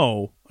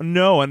 No.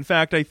 In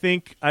fact,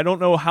 I don't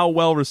know how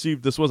well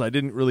received this was. I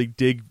didn't really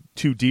dig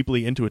too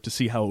deeply into it to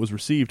see how it was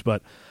received,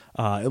 but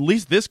at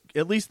least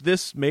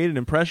this made an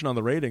impression on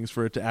the ratings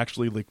for it to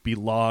actually like be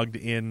logged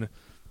in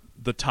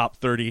the top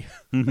 30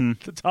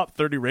 the top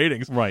 30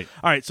 ratings. Right.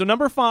 All right, so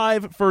number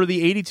 5 for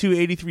the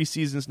 82-83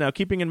 seasons. Now,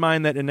 keeping in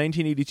mind that in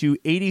 1982,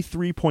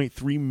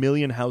 83.3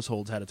 million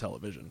households had a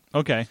television.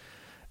 Okay.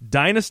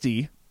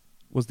 Dynasty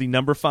was the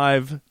number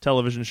 5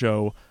 television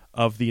show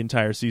of the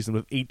entire season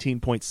with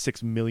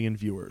 18.6 million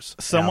viewers.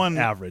 Someone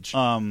average.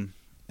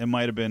 It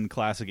might have been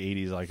classic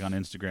 80s, like on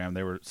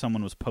Instagram.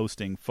 Someone was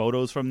posting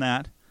photos from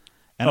that,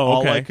 and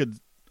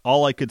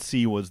all I could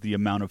see was the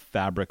amount of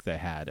fabric they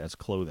had as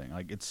clothing.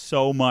 Like, it's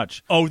so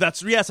much. Oh,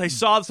 yes, I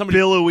saw somebody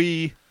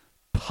Billowy,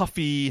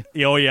 puffy.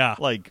 Oh yeah,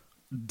 Like,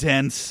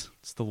 dense.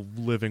 it's the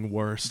living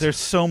worst. There's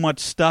so much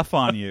stuff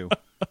on you.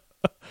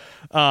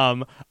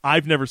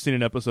 I've never seen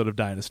an episode of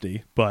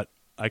Dynasty, but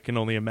I can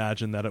only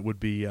imagine that it would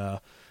be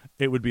a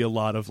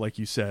lot of, like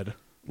you said,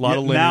 a lot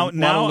of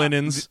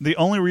linens. The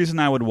only reason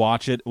I would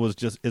watch it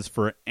is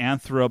for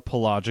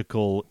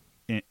anthropological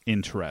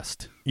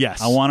interest.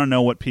 Yes. I want to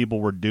know what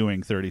people were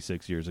doing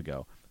 36 years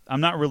ago.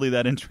 I'm not really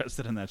that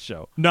interested in that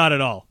show. Not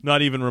at all.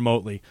 Not even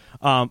remotely.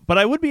 But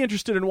I would be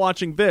interested in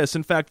watching this.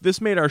 In fact,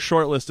 this made our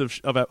short list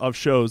of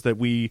shows that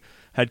we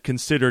had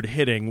considered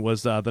hitting.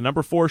 Was the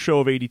number 4 show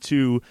of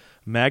 82,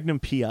 Magnum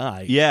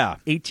P.I. Yeah.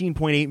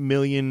 18.8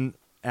 million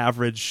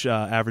average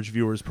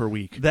viewers per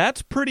week.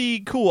 That's pretty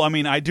cool. I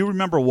mean, I do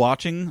remember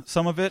watching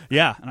some of it.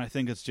 Yeah. And I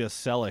think it's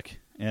just Selleck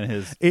and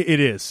his It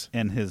is.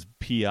 and his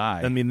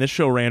PI. I mean, this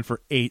show ran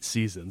for 8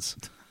 seasons.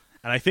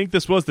 And I think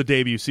this was the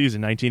debut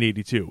season,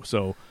 1982.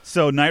 So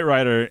Knight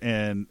Rider,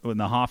 and when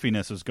the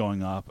hoffiness was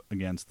going up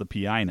against the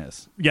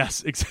PI-ness.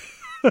 Yes,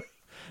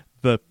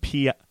 the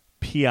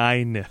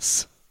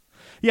PI-ness.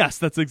 Yes,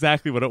 that's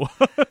exactly what it was.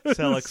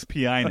 Selleck's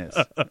PI-ness.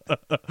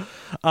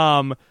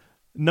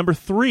 Number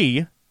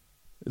 3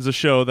 is a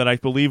show that I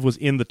believe was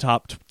in the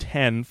top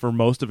 10 for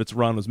most of its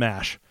run, was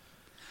MASH.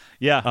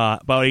 Yeah.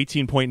 About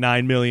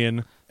 18.9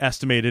 million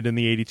estimated in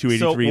the 82-83.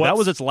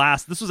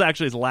 So this was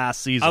actually its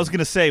last season. I was going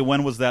to say,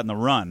 when was that in the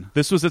run?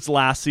 This was its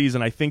last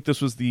season. I think this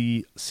was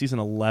the season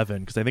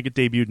 11, because I think it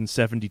debuted in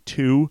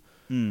 72.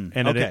 And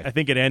okay. I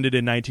think it ended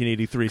in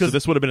 1983. So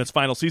this would have been its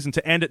final season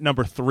to end at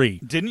number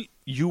 3. Didn't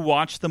you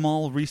watch them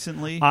all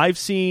recently? I've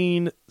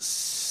seen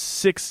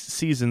 6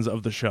 seasons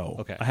of the show.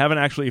 Okay.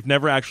 I've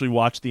never actually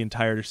watched the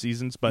entire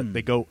seasons, but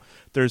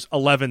there's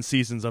 11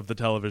 seasons of the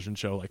television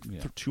show, like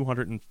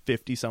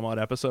 250 some odd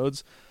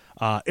episodes.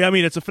 I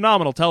mean, it's a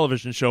phenomenal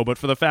television show, but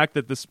for the fact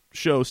that this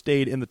show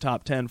stayed in the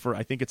top 10 for,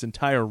 I think, its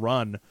entire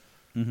run,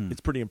 it's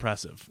pretty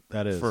impressive.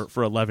 That is.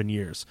 For 11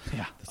 years.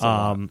 Yeah. That's a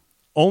lot.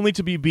 Only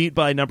to be beat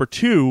by number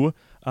 2,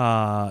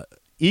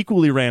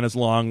 equally ran as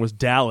long, was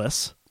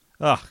Dallas.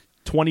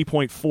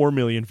 20.4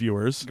 million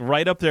viewers.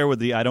 Right up there with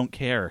the I don't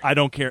care. I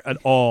don't care at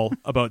all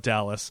about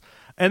Dallas.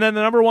 And then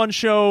the number 1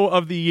 show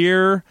of the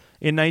year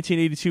in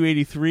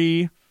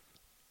 1982-83,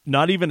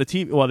 not even a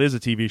TV. Well, it is a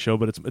TV show,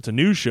 but it's a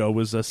news show.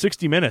 Was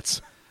 60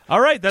 Minutes. All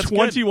right, that's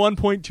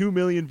 21.2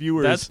 million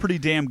viewers. That's pretty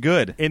damn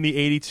good in the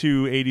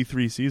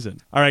 82-83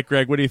 season. All right,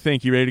 Greg, what do you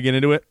think? You ready to get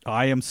into it?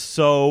 I am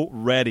so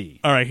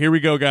ready. All right, here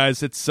we go,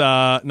 guys. It's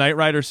Knight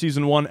Rider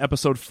Season 1,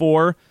 Episode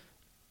 4,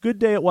 Good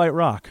Day at White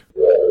Rock.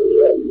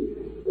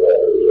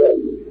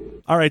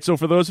 All right, so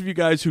for those of you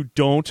guys who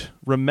don't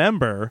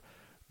remember,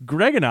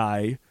 Greg and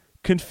I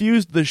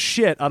confused the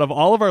shit out of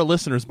all of our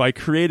listeners by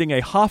creating a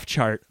Hoff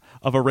chart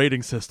of a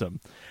rating system.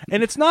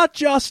 And it's not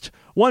just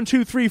 1,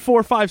 2, 3,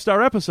 4,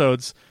 5-star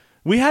episodes.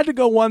 We had to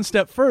go one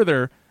step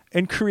further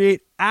and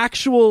create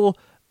actual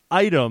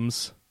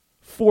items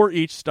for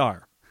each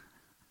star.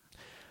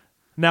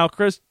 Now,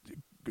 Chris,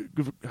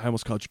 I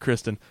almost called you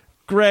Kristen.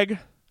 Greg,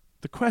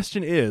 the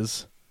question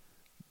is,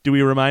 do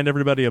we remind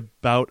everybody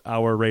about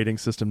our rating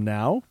system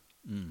now?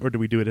 Or do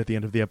we do it at the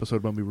end of the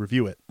episode when we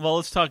review it? Well,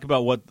 let's talk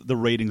about what the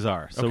ratings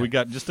are. So Okay. we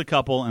got just a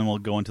couple, and we'll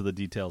go into the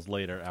details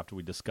later after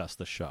we discuss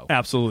the show.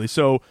 Absolutely.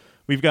 So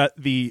we've got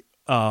the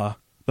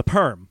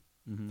Perm.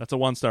 That's a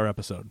 1-star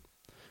episode.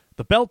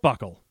 The Belt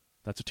Buckle.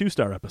 That's a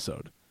 2-star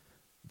episode.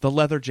 The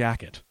Leather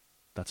Jacket.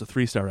 That's a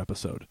 3-star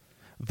episode.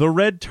 The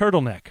Red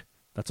Turtleneck.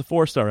 That's a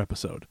 4-star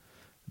episode.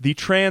 The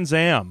Trans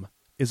Am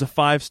is a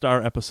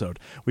 5-star episode.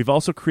 We've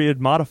also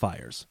created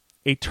modifiers.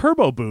 A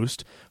Turbo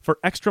Boost for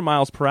extra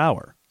miles per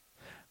hour.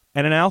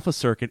 And an alpha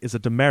circuit is a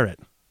demerit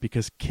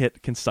because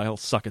Kit can style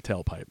suck a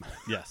tailpipe.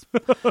 Yes.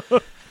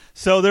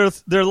 So there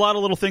are a lot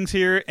of little things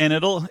here, and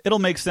it'll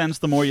make sense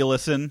the more you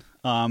listen.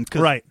 'Cause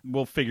Right.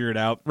 We'll figure it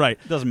out. Right.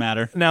 Doesn't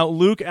matter. Now,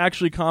 Luke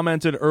actually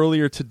commented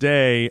earlier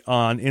today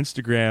on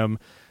Instagram,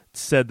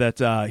 said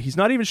that he's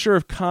not even sure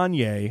if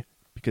Kanye,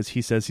 because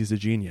he says he's a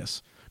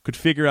genius, could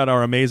figure out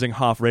our amazing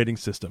Hoff rating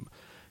system.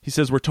 He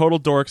says we're total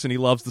dorks and he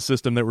loves the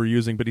system that we're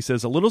using, but he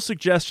says a little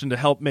suggestion to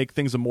help make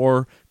things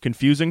more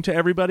confusing to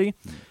everybody.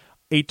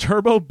 A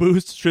turbo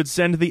boost should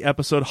send the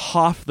episode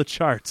off the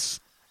charts.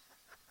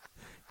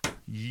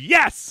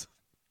 Yes!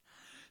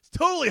 It's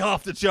totally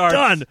off the charts.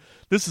 Done!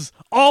 This is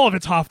all of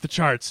it's off the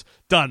charts.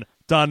 Done,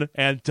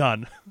 and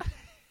done.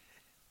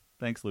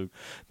 Thanks, Luke.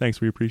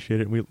 Thanks, we appreciate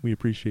it. We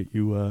appreciate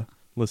you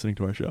listening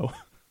to our show.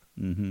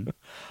 Mm-hmm.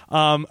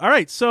 All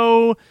right,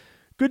 so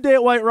good day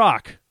at White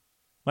Rock.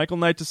 Michael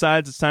Knight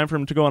decides it's time for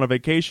him to go on a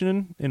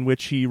vacation in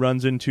which he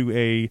runs into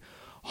a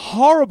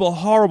horrible,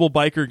 horrible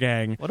biker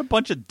gang. What a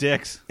bunch of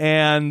dicks.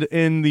 And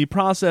in the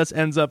process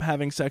ends up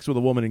having sex with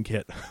a woman in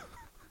Kit.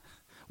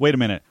 Wait a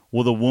minute.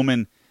 Will the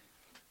woman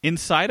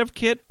inside of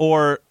Kit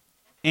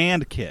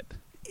and Kit?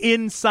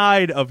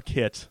 Inside of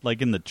Kit.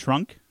 Like in the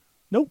trunk?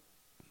 Nope.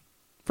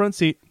 Front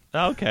seat.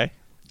 Oh, okay.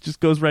 Just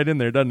goes right in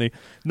there, doesn't he?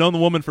 Known the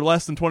woman for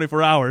less than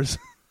 24 hours.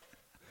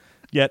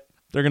 Yet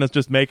they're going to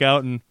just make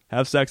out and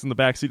have sex in the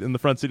back seat, in the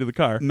front seat of the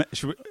car.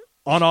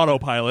 On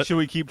autopilot. Should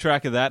we keep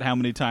track of that? How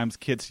many times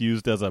Kit's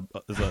used as a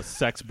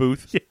sex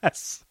booth?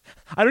 Yes.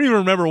 I don't even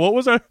remember.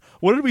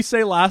 What did we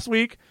say last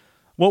week?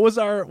 What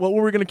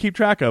were we going to keep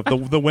track of?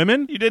 The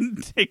women? You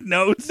didn't take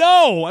notes?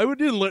 No, I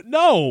didn't.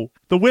 No,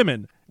 the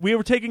women.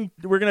 We're going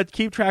to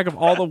keep track of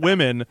all the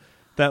women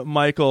that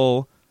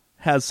Michael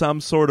has some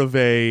sort of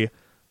a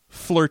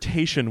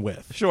flirtation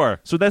with. Sure.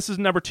 So this is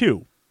number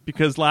 2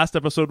 because last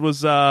episode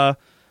was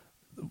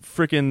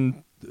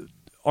freaking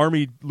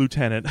Army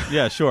lieutenant.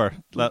 Yeah, sure.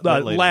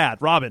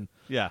 Lad, Robin.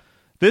 Yeah.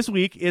 This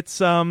week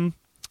it's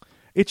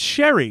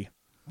Sherry,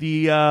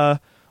 the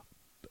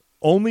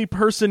only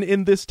person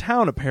in this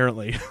town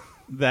apparently.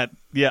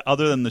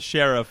 Other than the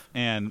sheriff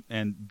and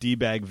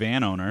D-bag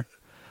van owner.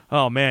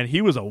 Oh man,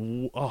 he was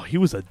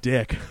a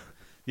dick.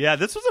 Yeah,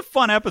 this was a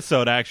fun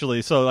episode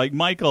actually. So like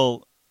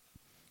Michael,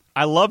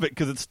 I love it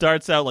because it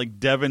starts out like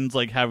Devin's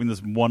like having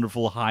this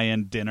wonderful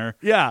high-end dinner.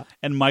 Yeah.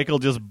 And Michael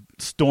just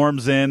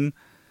storms in.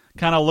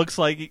 Kind of looks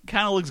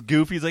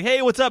goofy. He's like,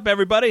 "Hey, what's up,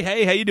 everybody?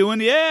 Hey, how you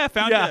doing? Yeah,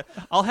 found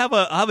you. I'll have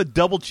a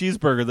double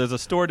cheeseburger. There's a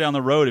store down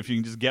the road if you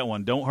can just get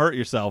one. Don't hurt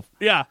yourself."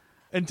 Yeah,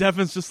 and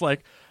Devin's just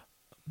like,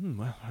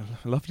 well,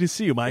 "Lovely to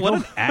see you, Michael."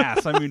 What an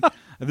ass! I mean,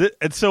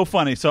 it's so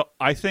funny. So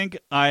I think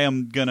I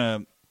am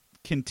gonna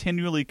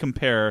continually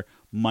compare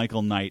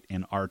Michael Knight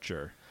and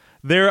Archer.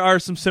 There are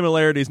some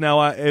similarities.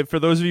 Now, for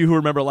those of you who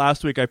remember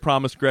last week, I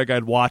promised Greg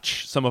I'd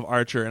watch some of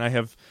Archer, and I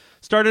have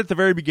started at the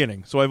very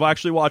beginning. So I've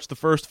actually watched the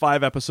first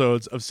 5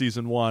 episodes of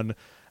season 1,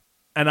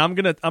 and I'm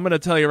gonna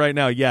tell you right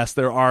now, yes,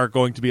 there are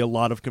going to be a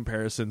lot of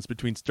comparisons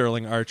between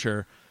Sterling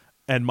Archer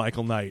and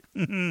Michael Knight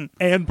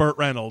and Burt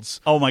Reynolds.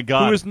 Oh my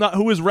God,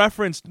 who is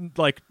referenced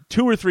like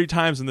 2 or 3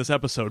 times in this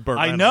episode. Burt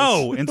Reynolds. I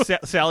know. In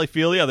Sally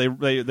Filia,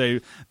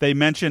 they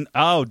mentioned.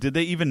 Oh, did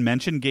they even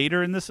mention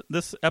Gator in this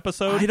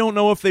episode? I don't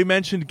know if they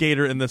mentioned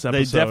Gator in this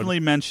episode. They definitely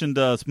mentioned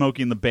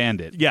Smokey and the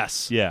Bandit.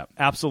 Yes. Yeah.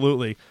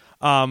 Absolutely.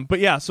 But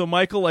yeah, so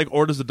Michael like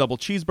orders a double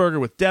cheeseburger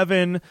with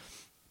Devin,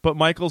 but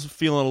Michael's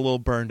feeling a little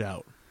burned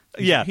out.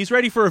 He's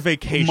ready for a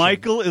vacation.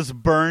 Michael is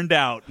burned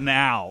out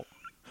now.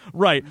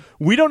 Right.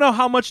 We don't know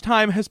how much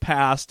time has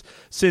passed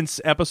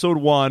since episode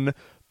 1,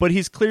 but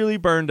he's clearly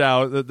burned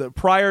out.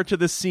 Prior to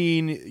the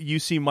scene, you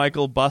see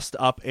Michael bust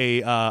up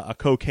a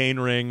cocaine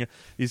ring.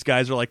 These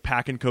guys are like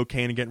packing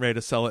cocaine and getting ready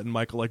to sell it, and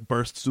Michael like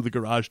bursts through the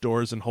garage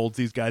doors and holds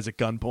these guys at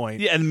gunpoint.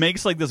 Yeah, and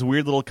makes like this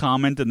weird little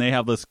comment, and they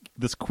have this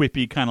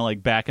quippy kind of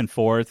like back and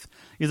forth.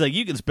 He's like,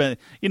 "You can spend,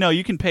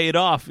 you can pay it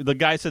off." The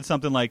guy said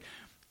something like,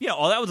 "Yeah,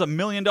 well, that was $1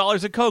 million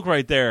of coke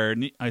right there."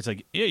 And I was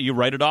like, "Yeah, you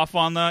write it off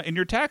in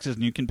your taxes,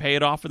 and you can pay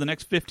it off for the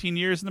next 15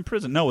 years in the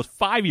prison." No, it was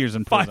 5 years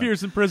in prison. 5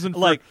 years in prison for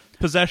like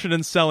possession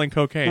and selling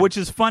cocaine. Which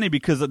is funny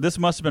because this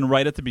must have been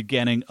right at the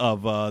beginning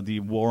of the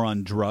war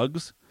on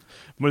drugs.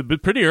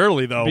 But pretty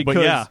early though.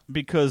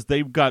 Because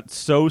they got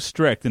so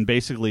strict, and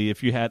basically,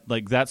 if you had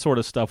like that sort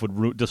of stuff,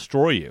 would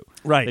destroy you.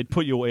 Right, they'd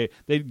put you away.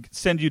 They'd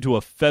send you to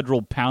a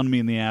federal pound me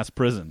in the ass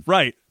prison.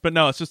 Right, but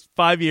no, it's just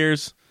 5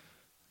 years.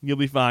 You'll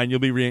be fine. You'll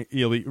be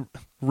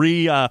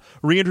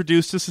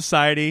reintroduced to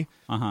society.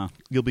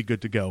 You'll be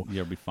good to go.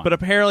 You'll be fine. But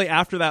apparently,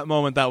 after that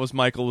moment,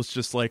 Michael was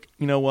just like,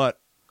 you know what?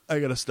 I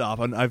gotta stop.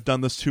 I've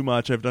done this too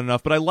much. I've done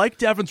enough. But I like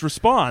Devin's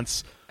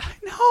response. I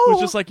know. It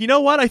was just like, you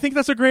know what? I think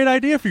that's a great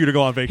idea for you to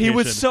go on vacation. He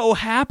was so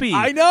happy.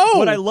 I know.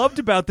 What I loved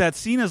about that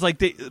scene is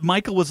like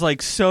Michael was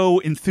like so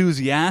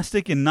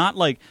enthusiastic and not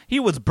like he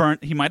was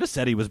burnt. He might have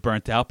said he was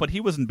burnt out, but he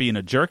wasn't being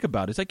a jerk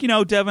about it. He's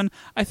like, Devin,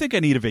 I think I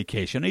need a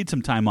vacation. I need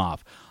some time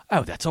off.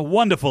 Oh, that's a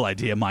wonderful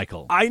idea,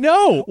 Michael. I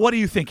know. What are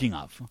you thinking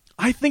of?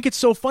 I think it's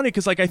so funny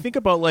because like I think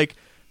about like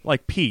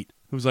Pete,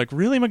 who's like,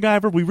 really,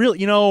 MacGyver? We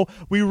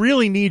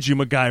really need you,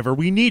 MacGyver.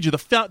 We need you.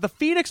 The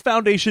Phoenix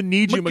Foundation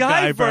needs you,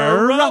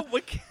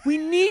 MacGyver. We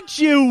need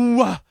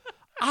you.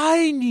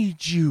 I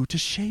need you to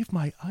shave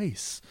my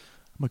ice,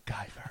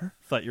 MacGyver.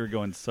 Thought you were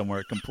going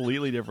somewhere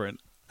completely different.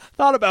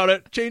 Thought about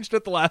it. Changed it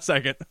at the last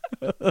second.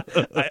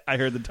 I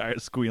heard the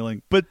tires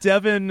squealing. But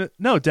Devin's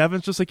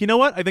just like, you know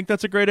what? I think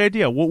that's a great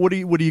idea. What are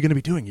you going to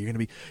be doing? You're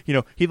going to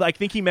be, I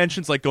think he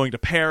mentions like going to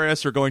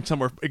Paris or going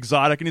somewhere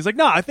exotic. And he's like,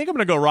 no, I think I'm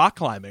going to go rock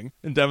climbing.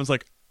 And Devin's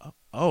like,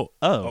 oh,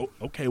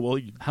 okay. Well,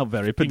 how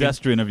very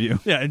pedestrian of you.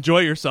 Yeah. Enjoy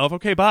yourself.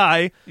 Okay.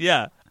 Bye.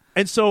 Yeah.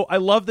 And so I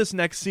love this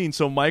next scene.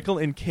 So Michael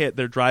and Kit,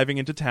 they're driving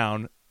into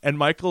town. And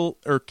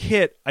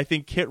Kit, I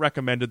think Kit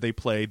recommended they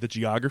play the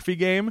geography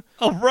game.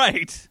 Oh,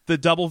 right. The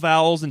double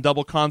vowels and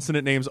double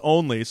consonant names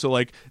only. So,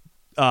 like,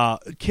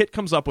 Kit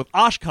comes up with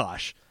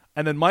Oshkosh.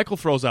 And then Michael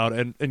throws out,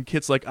 and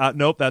Kit's like,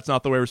 nope, that's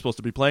not the way we're supposed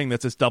to be playing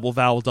this. It's double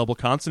vowel, double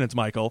consonants,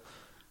 Michael.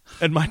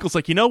 And Michael's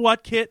like, you know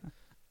what, Kit?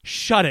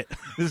 Shut it.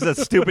 This is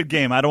a stupid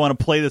game. I don't want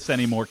to play this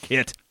anymore,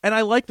 Kit. And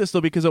I like this,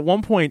 though, because at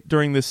one point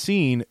during this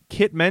scene,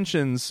 Kit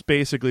mentions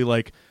basically,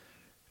 like,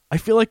 I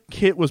feel like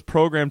Kit was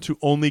programmed to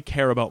only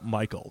care about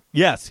Michael.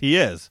 Yes, he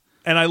is.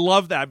 And I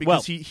love that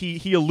because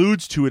he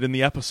alludes to it in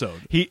the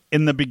episode. He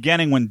in the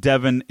beginning when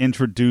Devin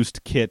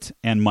introduced Kit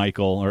and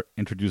Michael, or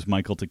introduced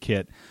Michael to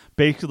Kit,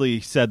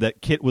 basically said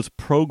that Kit was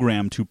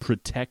programmed to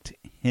protect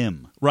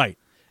him. Right.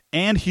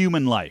 And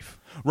human life.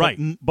 Right.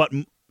 But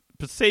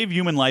save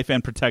human life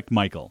and protect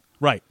Michael.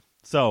 Right.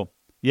 So,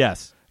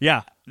 yes.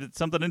 Yeah. It's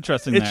something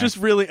interesting it's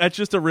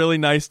just a really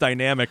nice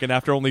dynamic. And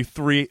after only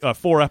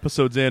 4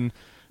 episodes in,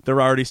 they're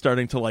already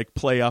starting to like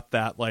play up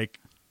that like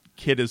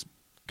Kit is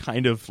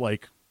kind of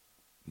like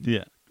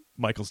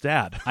Michael's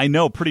dad. I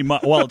know pretty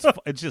much. Well,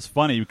 it's just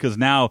funny because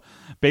now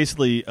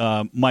basically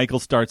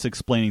Michael starts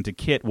explaining to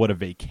Kit what a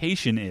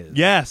vacation is.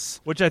 Yes,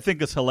 which I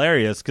think is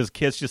hilarious because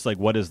Kit's just like,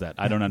 "What is that?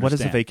 I don't understand." What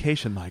is a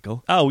vacation,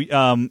 Michael? Oh,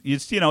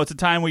 it's a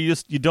time where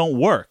you don't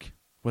work.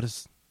 What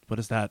is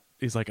that?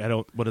 He's like, I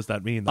don't. What does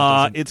that mean?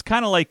 It's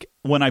kind of like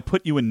when I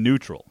put you in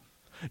neutral.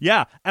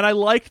 Yeah, and I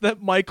like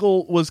that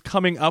Michael was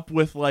coming up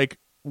with like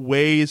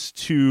ways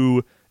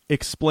to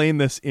explain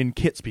this in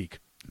Kit speak.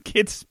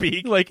 Kit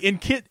speak, like in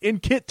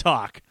Kit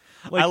talk.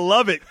 Like, I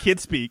love it. Kit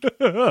speak.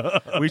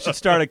 We should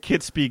start a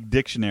Kit speak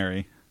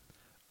dictionary.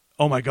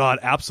 Oh my God,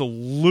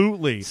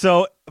 absolutely.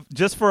 So,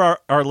 just for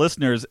our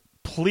listeners,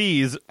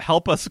 please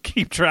help us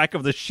keep track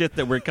of the shit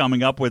that we're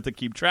coming up with to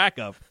keep track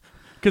of.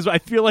 Because I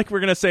feel like we're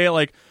gonna say it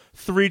like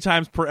 3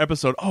 times per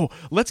episode. Oh,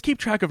 let's keep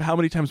track of how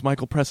many times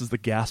Michael presses the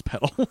gas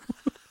pedal.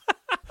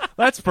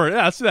 Let's do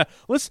that.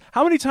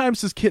 How many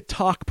times does Kit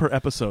talk per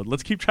episode?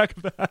 Let's keep track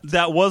of that.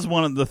 That was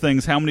one of the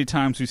things. How many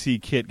times we see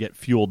Kit get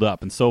fueled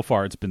up, and so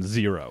far it's been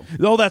 0.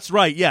 Oh, that's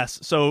right. Yes.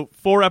 So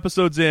 4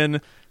 episodes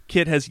in,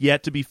 Kit has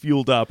yet to be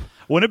fueled up.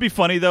 Wouldn't it be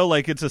funny though?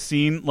 Like it's a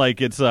scene,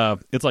 like it's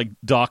like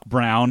Doc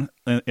Brown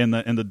in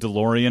the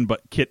DeLorean,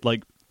 but Kit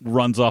like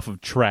runs off of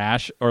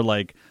trash or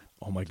like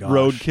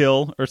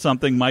roadkill or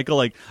something. Michael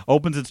like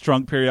opens its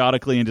trunk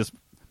periodically and just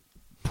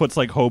puts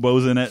like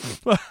hobos in it.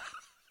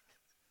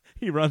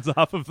 He runs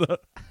off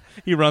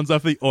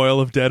the oil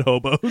of dead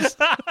hobos.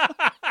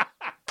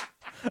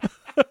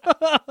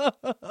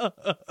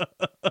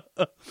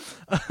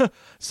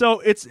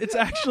 So it's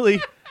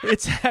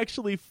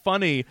actually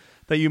funny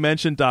that you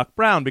mentioned Doc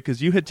Brown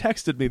because you had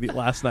texted me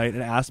last night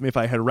and asked me if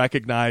I had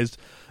recognized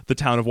the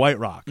town of White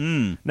Rock.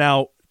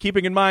 Now,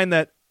 keeping in mind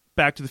that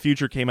Back to the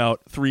Future came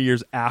out 3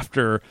 years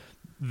after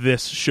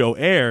this show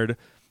aired,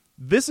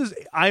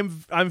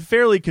 I'm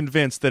fairly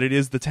convinced that it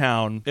is the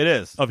town. It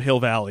is of Hill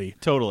Valley.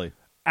 Totally,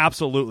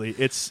 absolutely.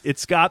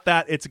 It's got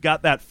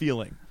that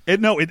feeling.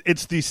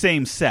 It's the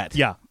same set.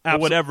 Yeah,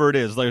 absolutely. Whatever it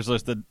is. There's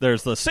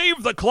the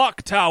Save the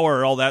Clock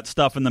Tower, all that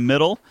stuff in the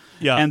middle.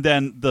 Yeah, and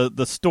then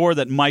the store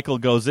that Michael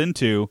goes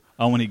into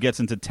when he gets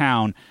into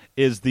town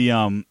is the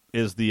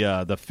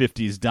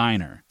 50s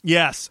diner.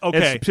 Yes,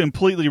 okay. It's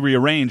completely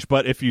rearranged,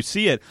 but if you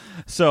see it,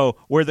 so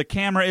where the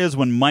camera is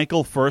when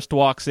Michael first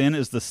walks in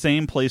is the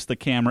same place the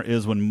camera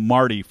is when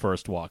Marty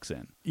first walks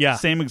in. Yeah.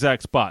 Same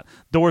exact spot.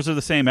 Doors are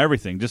the same,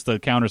 everything. Just the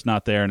counter's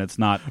not there and it's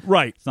not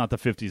right. It's not the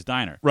 50s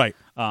diner. Right.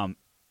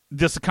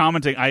 Just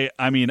commenting,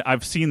 I mean,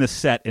 I've seen this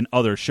set in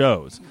other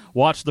shows.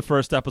 Watch the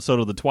first episode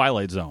of The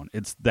Twilight Zone.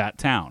 It's that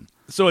town.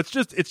 So it's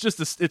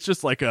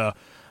just like a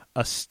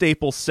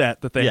staple set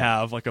that they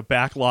have, like a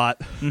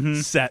backlot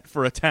set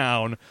for a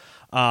town.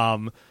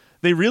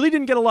 They really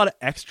didn't get a lot of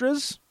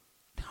extras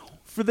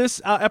for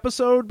this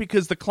episode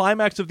because the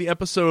climax of the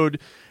episode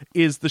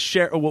is the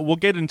sheriff. We'll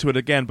get into it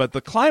again, but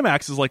the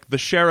climax is like the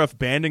sheriff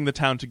banding the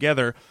town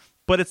together.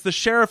 But it's the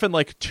sheriff and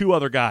like 2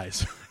 other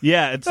guys.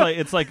 Yeah,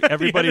 it's like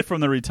everybody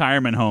from the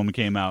retirement home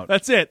came out.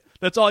 That's it.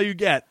 That's all you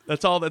get.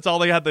 That's all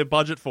they had the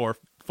budget for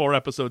 4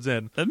 episodes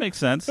in. That makes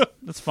sense.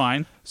 That's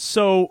fine.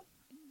 So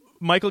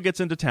Michael gets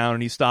into town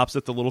and he stops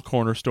at the little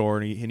corner store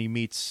and he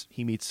meets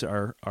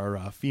our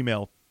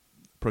female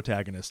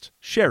protagonist,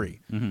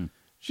 Sherry. Mm-hmm.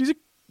 She's a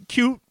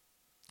cute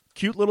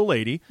cute little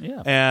lady.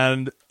 Yeah.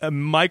 And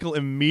Michael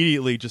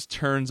immediately just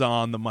turns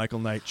on the Michael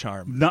Knight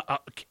charm. No,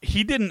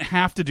 he didn't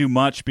have to do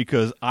much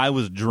because I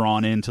was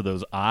drawn into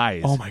those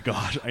eyes. Oh my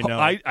gosh, I know.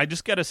 I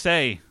just got to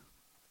say,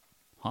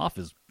 Hoff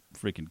is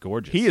freaking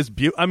gorgeous. He is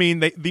beautiful. I mean,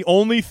 the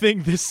only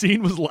thing this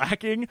scene was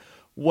lacking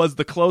was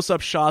the close-up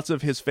shots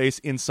of his face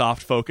in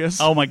soft focus.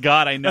 Oh my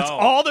God, I know. That's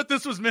all that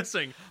this was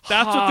missing.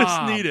 That's what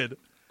this needed.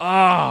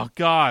 Oh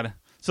God.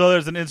 So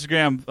there's an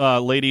Instagram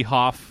Lady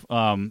Hoff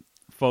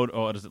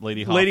photo. What is it,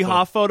 Lady Hoff? Lady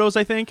Hoff photos,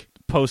 I think.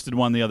 Posted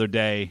one the other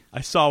day.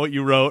 I saw what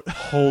you wrote.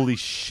 Holy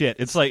shit!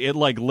 It's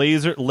like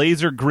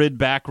laser grid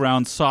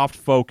background, soft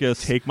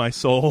focus. Take my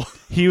soul.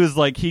 He was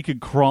like he could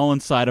crawl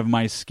inside of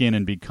my skin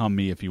and become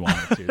me if he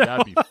wanted to.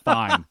 That'd be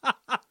fine.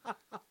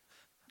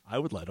 I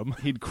would let him.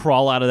 He'd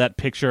crawl out of that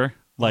picture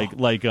like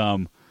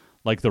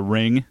the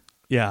Ring.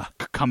 Yeah,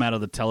 Come out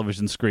of the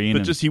television screen.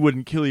 but just he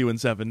wouldn't kill you in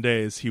 7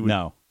 days. He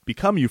would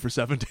become you for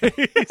 7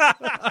 days.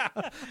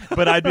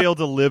 But I'd be able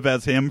to live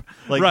as him.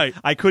 Like, right.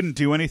 I couldn't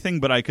do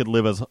anything, but I could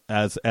live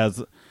as.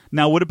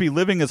 Now, would it be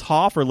living as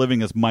Hoff or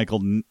living as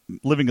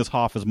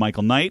Hoff as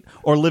Michael Knight,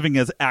 or living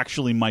as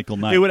actually Michael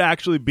Knight? It would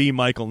actually be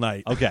Michael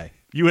Knight. Okay.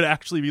 You would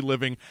actually be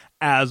living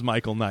as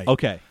Michael Knight.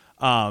 Okay.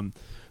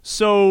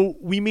 So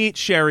we meet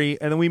Sherry,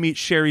 and then we meet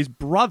Sherry's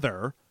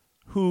brother,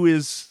 who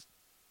is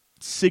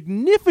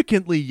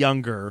significantly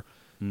younger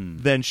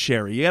than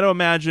Sherry. You got to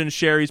imagine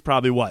Sherry's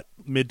probably what,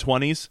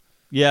 mid-20s?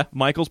 Yeah.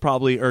 Michael's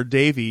probably, or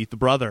Davey, the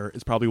brother,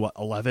 is probably what,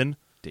 11?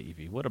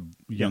 Davey, what a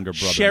younger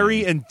brother. Sherry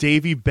name. and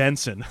Davey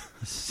Benson.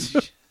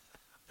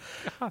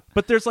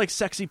 But there's like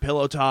sexy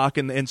pillow talk,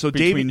 and so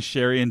Between Davey,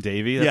 Sherry and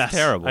Davey? That's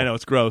terrible. I know,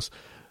 it's gross.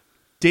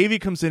 Davey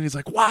comes in, he's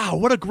like, wow,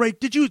 what a great,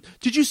 did you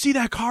see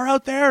that car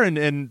out there?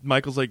 And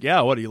Michael's like,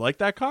 yeah, what, do you like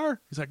that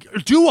car? He's like,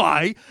 do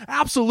I?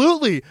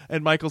 Absolutely.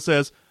 And Michael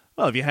says,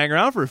 well, if you hang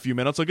around for a few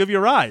minutes, I'll give you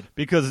a ride.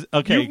 Because,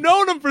 okay. You've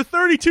known him for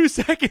 32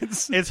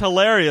 seconds. It's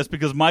hilarious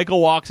because Michael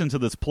walks into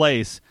this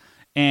place,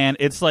 and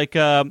it's like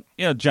a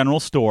general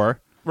store.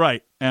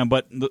 Right.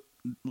 But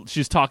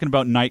she's talking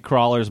about night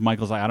crawlers.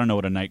 Michael's like, I don't know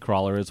what a night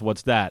crawler is.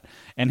 What's that?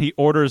 And he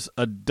orders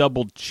a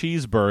double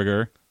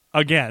cheeseburger.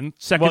 Again,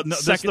 This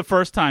is the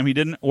first time he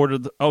didn't order.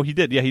 He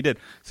did. Yeah, he did.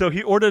 So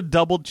he ordered a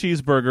double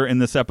cheeseburger in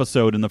this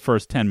episode in the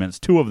first 10 minutes.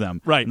 2 of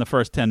them, right, in the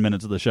first 10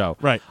 minutes of the show,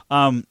 right.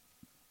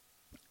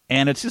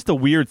 And it's just a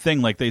weird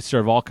thing. Like, they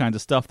serve all kinds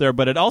of stuff there,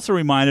 but it also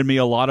reminded me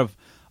a lot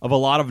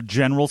of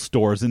general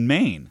stores in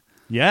Maine.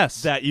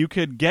 Yes, that you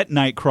could get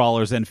night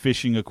crawlers and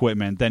fishing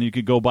equipment. Then you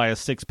could go buy a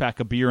 6-pack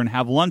of beer and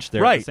have lunch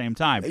there at the same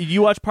time.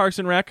 You watch Parks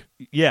and Rec?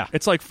 Yeah,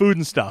 it's like food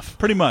and stuff.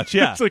 Pretty much,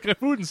 yeah. It's like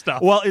food and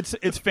stuff. Well,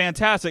 it's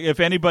fantastic. If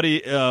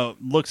anybody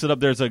looks it up,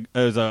 there's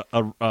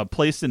a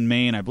place in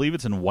Maine. I believe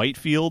it's in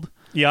Whitefield.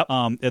 Yep.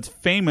 It's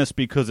famous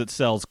because it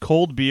sells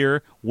cold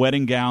beer,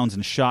 wedding gowns,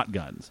 and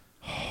shotguns.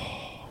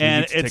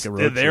 And it's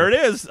there. It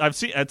is. I've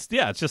seen. It's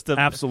just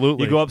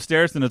absolutely. You go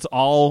upstairs and it's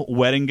all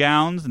wedding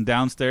gowns, and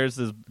downstairs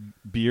is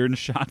beer and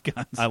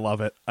shotguns. I love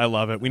it.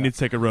 We need to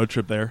take a road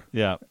trip there.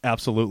 Yeah,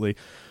 absolutely.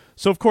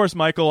 So of course,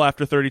 Michael,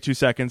 after 32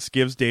 seconds,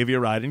 gives Davey a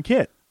ride in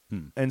Kit.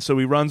 And so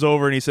he runs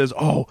over and he says,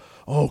 "Oh,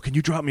 can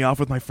you drop me off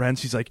with my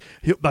friends?" He's like,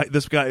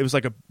 "This guy." It was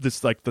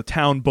like the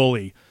town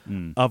bully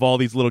of all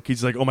these little kids.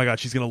 He's like, "Oh my god,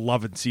 she's gonna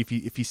love it and see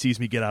if he sees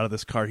me get out of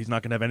this car, he's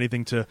not gonna have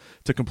anything to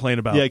complain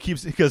about." Yeah,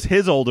 because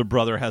his older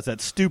brother has that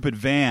stupid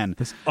van,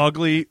 this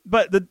ugly.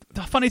 But the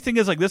funny thing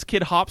is, like, this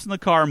kid hops in the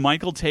car,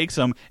 Michael takes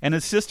him, and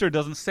his sister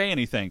doesn't say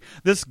anything.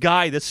 This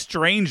guy, this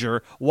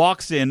stranger,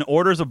 walks in,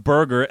 orders a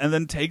burger, and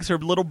then takes her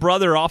little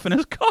brother off in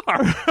his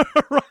car.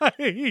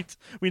 Right.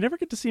 We never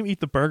get to see him eat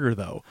the burger,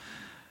 though.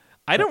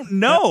 I don't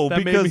know.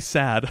 That made me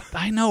sad.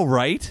 I know,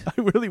 right? I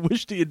really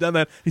wished he had done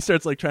that. He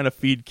starts like trying to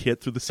feed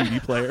Kit through the CD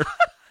player.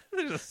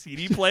 There's a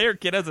CD player?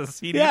 Kid has a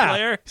CD yeah.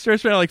 player? He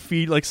starts trying to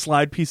feed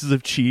slide pieces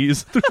of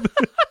cheese through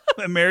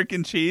the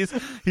American cheese.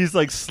 He's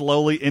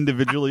slowly,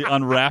 individually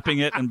unwrapping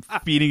it and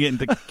feeding it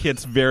into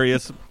Kit's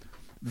various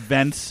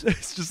vents.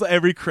 It's just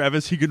every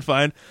crevice he can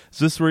find. Is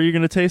this where you're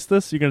going to taste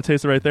this? You're going to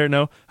taste it right there?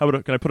 No. How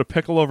about can I put a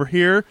pickle over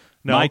here?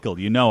 No. Michael,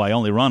 I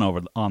only run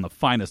on the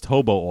finest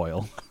hobo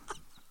oil.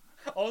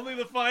 Only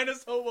the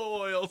finest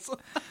hobo oils.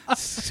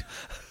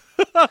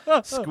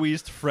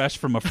 Squeezed fresh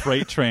from a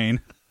freight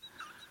train.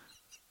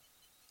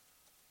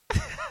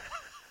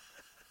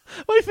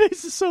 My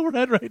face is so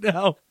red right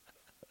now.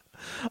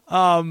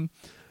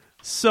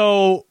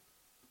 So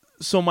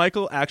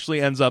Michael actually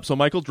ends up. So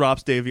Michael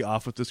drops Davey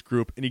off with this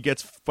group, and he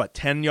gets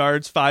 10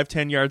 yards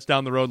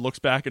down the road. Looks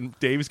back, and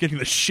Davey's getting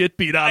the shit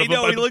beat out of him. I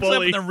know. He looks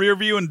up in the rear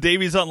view, and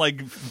Davey's on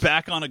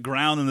back on the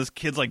ground, and this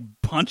kid's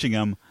punching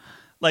him.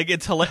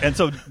 It's hilarious. And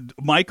so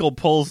Michael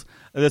pulls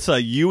this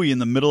Yui in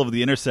the middle of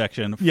the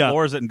intersection,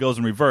 floors it, and goes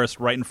in reverse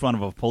right in front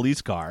of a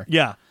police car.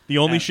 Yeah, the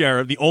only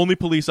sheriff, the only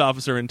police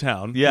officer in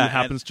town. Yeah, who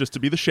happens just to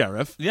be the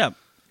sheriff. Yeah,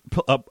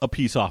 a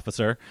peace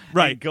officer.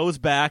 Right, and goes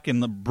back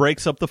and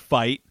breaks up the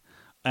fight.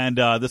 And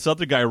this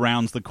other guy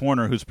rounds the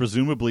corner, who's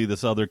presumably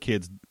this other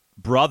kid's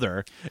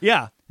brother.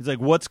 Yeah, he's like,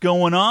 "What's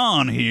going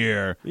on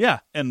here?"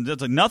 Yeah, and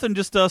it's nothing,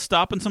 just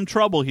stopping some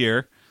trouble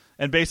here.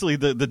 And basically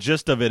the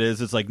gist of it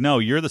is it's like, no,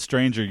 you're the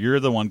stranger. You're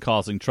the one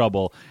causing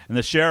trouble. And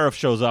the sheriff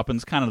shows up, and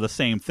it's kind of the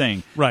same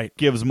thing. Right.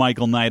 Gives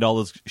Michael Knight all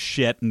this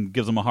shit and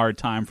gives him a hard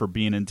time for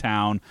being in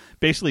town,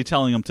 basically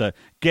telling him to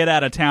get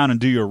out of town and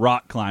do your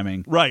rock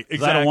climbing. Right,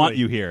 'Cause I don't want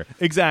you here.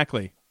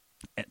 Exactly.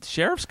 And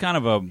sheriff's kind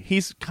of a...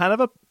 He's kind of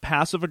a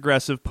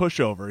passive-aggressive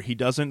pushover. He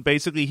doesn't...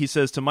 Basically, he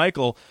says to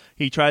Michael,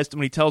 when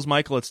he tells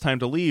Michael it's time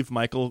to leave,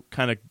 Michael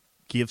kind of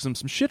gives him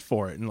some shit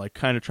for it and like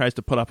kind of tries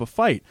to put up a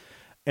fight.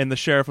 And the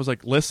sheriff was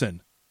like,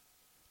 listen,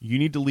 you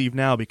need to leave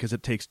now because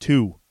it takes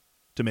two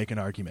to make an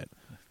argument.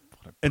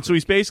 And so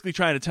he's basically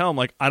trying to tell him,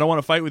 like, I don't want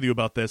to fight with you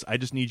about this. I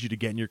just need you to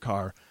get in your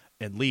car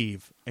and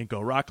leave and go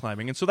rock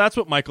climbing. And so that's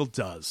what Michael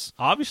does.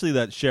 Obviously,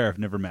 that sheriff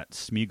never met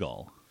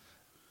Smeagol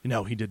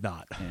No, he did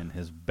not. in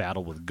his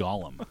battle with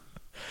Gollum.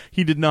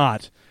 He did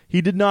not.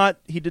 He did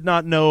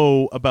not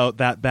know about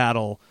that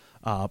battle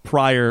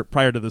prior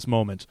to this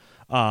moment.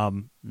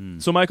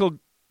 So Michael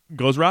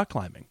goes rock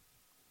climbing.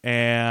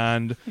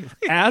 And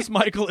as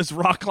Michael is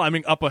rock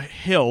climbing up a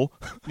hill,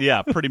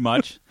 Yeah, pretty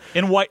much.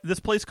 In this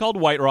place called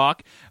White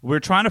Rock, we're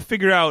trying to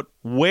figure out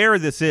where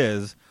this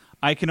is.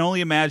 I can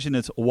only imagine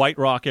it's White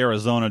Rock,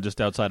 Arizona, just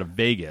outside of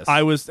Vegas.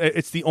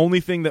 it's the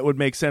only thing that would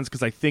make sense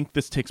because I think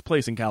this takes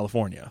place in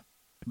California.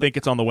 I think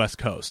it's on the West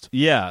Coast.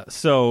 Yeah,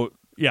 so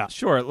Yeah.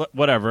 sure,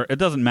 whatever. It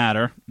doesn't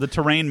matter. The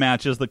terrain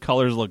matches, the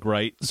colors look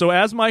right. So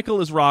as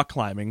Michael is rock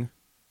climbing,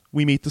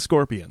 we meet the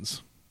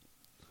Scorpions.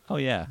 Oh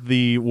yeah.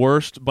 The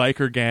worst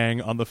biker gang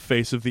on the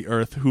face of the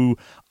earth who,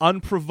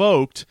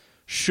 unprovoked,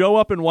 show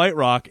up in White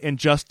Rock and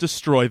just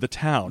destroy the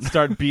town.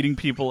 Start beating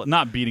people,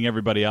 not beating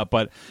everybody up,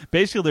 but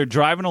basically they're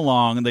driving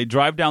along and they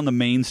drive down the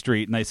main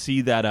street and I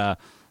see that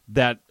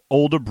that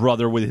older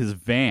brother with his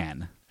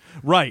van.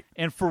 Right.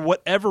 And for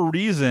whatever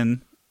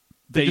reason,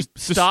 they just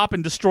stop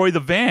and destroy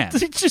the van.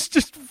 They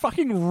just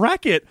fucking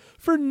wreck it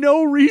for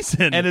no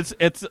reason. And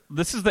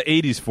this is the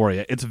 80s for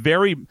you. It's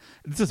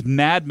this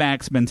Mad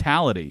Max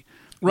mentality.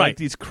 Right. Like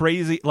these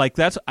crazy, like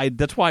that's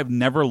why I've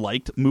never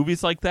liked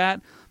movies like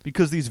that,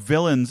 because these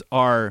villains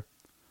are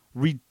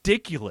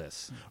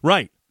ridiculous.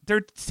 Right.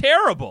 They're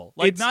terrible.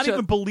 Like It's not ju-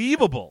 even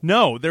believable.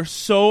 No, they're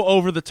so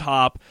over the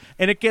top,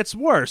 and it gets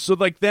worse. So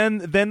like then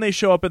they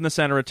show up in the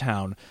center of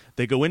town.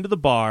 They go into the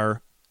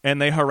bar and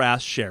they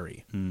harass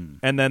Sherry, and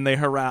then they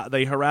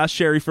harass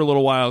Sherry for a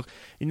little while.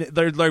 And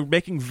they're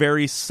making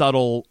very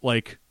subtle,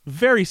 like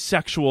very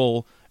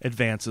sexual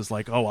advances,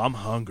 like, "Oh, I'm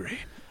hungry.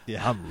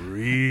 Yeah. I'm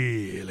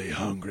really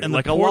hungry," And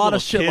like the a poor lot little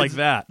of shit kids like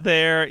that.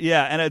 There,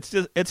 yeah, and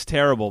it's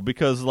terrible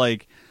because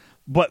like,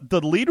 but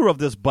the leader of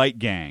this bike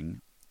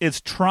gang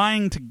is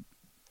trying to,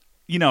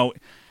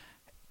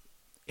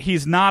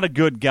 he's not a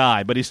good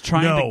guy, but he's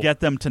trying to get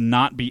them to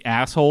not be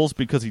assholes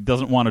because he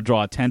doesn't want to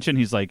draw attention.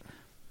 He's like,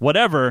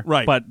 whatever,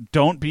 Right. but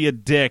don't be a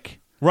dick.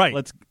 Right.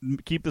 Let's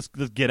keep this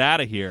get out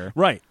of here.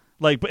 Right.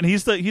 Like, but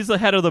he's the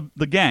head of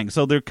the gang,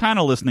 so they're kind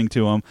of listening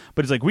to him.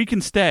 But he's like, we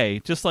can stay,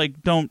 just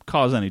like don't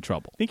cause any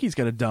trouble. I think he's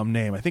got a dumb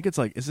name. I think it's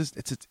like, is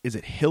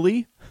it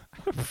Hilly?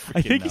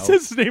 I think he know.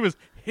 says his name is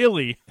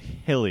Hilly.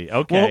 Hilly,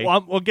 okay.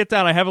 Well, we'll get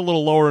down. I have a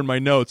little lower in my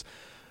notes.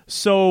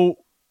 So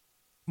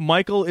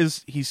Michael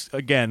he's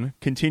again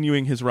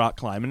continuing his rock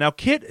climb, and now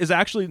Kit is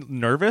actually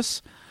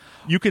nervous.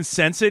 You can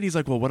sense it. He's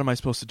like, well, what am I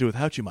supposed to do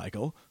without you,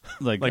 Michael?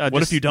 Like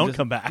what if you don't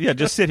come back? Yeah,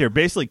 just sit here.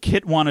 Basically,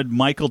 Kit wanted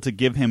Michael to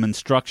give him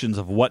instructions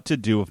of what to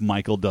do if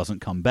Michael doesn't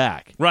come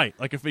back. Right.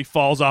 Like if he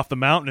falls off the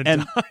mountain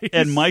and dies.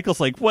 And Michael's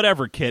like,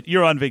 whatever, Kit,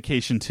 you're on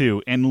vacation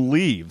too, and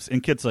leaves.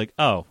 And Kit's like,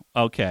 oh,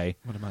 okay.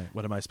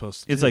 What am I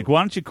supposed to It's do? like, why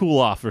don't you cool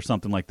off or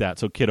something like that?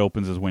 So Kit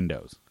opens his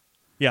windows.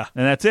 Yeah.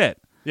 And that's it.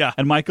 Yeah.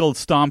 And Michael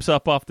stomps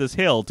up off this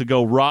hill to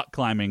go rock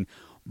climbing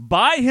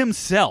by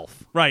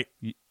himself. Right.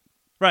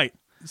 Right.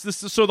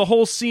 So the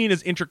whole scene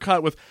is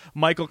intercut with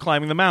Michael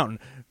climbing the mountain.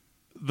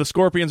 The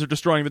Scorpions are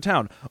destroying the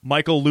town.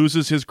 Michael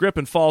loses his grip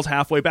and falls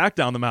halfway back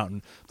down the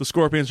mountain. The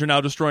Scorpions are now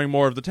destroying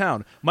more of the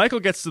town. Michael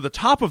gets to the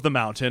top of the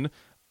mountain,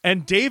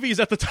 and Davy's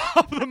at the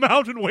top of the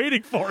mountain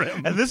waiting for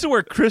him. And this is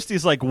where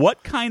Christy's like,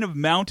 what kind of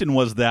mountain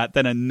was that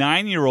a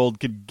 9-year-old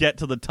could get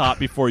to the top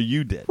before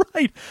you did?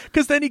 Right,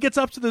 because then he gets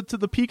up to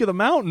the peak of the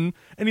mountain,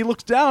 and he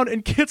looks down,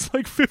 and Kit's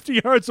like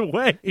 50 yards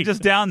away. He's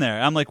just down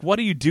there. I'm like, what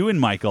are you doing,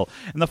 Michael?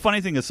 And the funny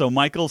thing is, so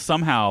Michael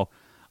somehow,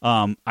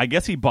 I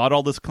guess he bought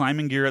all this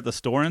climbing gear at the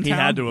store in town. He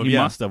had to have, He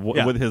yeah. must have,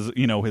 Yeah. with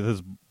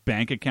his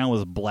bank account, with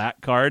his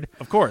black card.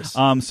 Of course.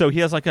 So he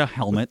has like a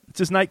helmet. It's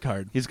his night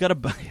card. He's got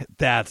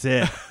that's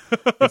it.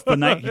 It's the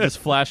night. He just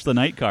flashed the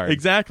night card.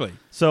 Exactly.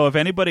 So if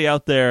anybody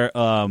out there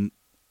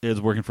is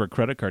working for a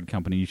credit card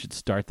company, you should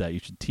start that. You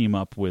should team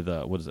up with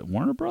what is it,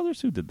 Warner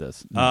Brothers? Who did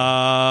this?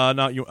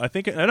 Not you. I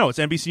think it's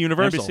NBC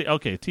Universal. NBC.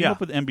 Okay, team Yeah. up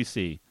with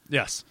NBC,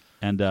 Yes,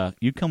 and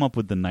you come up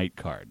with the night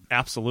card.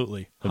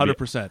 absolutely, It'd be-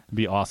 100%. It'd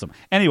be awesome.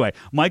 Anyway,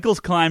 Michael's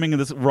climbing in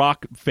this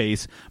rock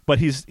face, but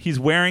he's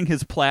wearing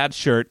his plaid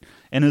shirt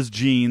and his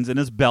jeans and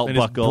his belt And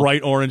his buckle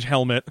bright orange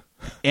helmet.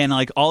 and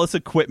like all this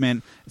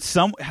equipment.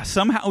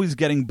 Somehow he's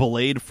getting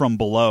belayed from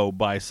below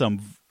by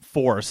some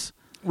force.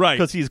 Right.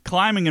 Because he's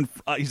climbing and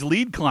he's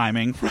lead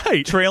climbing,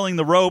 Right. trailing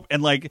the rope,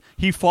 and like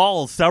he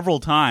falls several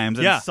times,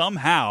 and Yeah.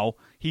 somehow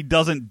he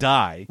doesn't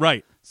die.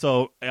 Right.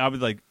 So I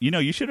was like,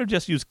 you should have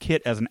just used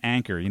Kit as an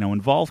anchor.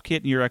 Involve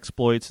Kit in your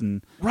exploits,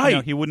 and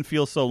Right. he wouldn't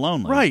feel so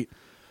lonely. Right.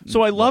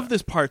 So I love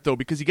this part, though,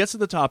 because he gets to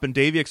the top, and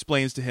Davey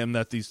explains to him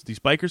that these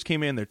bikers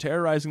came in, they're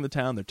terrorizing the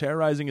town, they're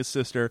terrorizing his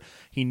sister.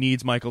 He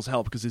needs Michael's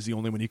help because he's the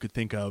only one he could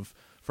think of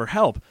for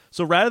help.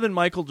 So rather than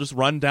Michael just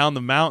run down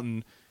the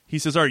mountain, he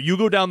says, all right, you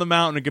go down the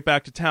mountain and get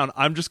back to town.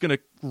 I'm just going to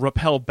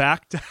rappel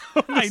back down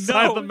the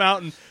side of the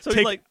mountain, So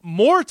take like-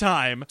 more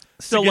time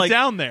to get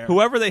down there.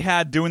 Whoever they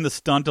had doing the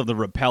stunt of the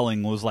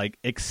rappelling was like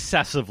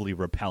excessively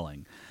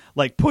rappelling.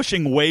 Like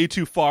pushing way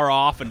too far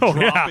off and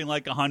dropping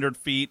like 100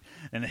 feet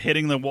and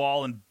hitting the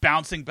wall and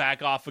bouncing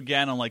back off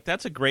again. I'm like,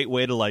 that's a great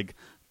way to like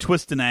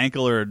twist an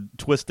ankle or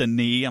twist a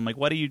knee. I'm like,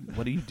 what are you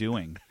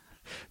doing?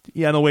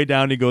 Yeah, on the way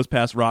down, he goes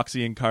past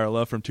Roxy and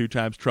Carla from Two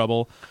Times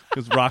Trouble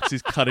because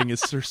Roxy's cutting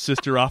her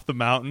sister off the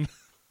mountain.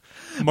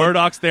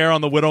 Murdoch's there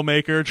on the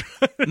Widowmaker.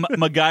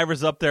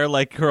 MacGyver's up there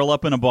like curl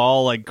up in a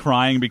ball, like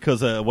crying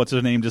because what's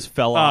her name just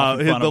fell off.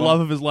 In front the of him. love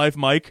of his life,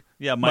 Mike.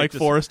 Yeah, Mike just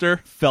Forrester.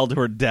 fell to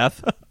her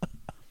death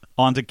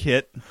onto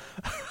Kit,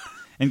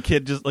 and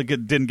Kit just like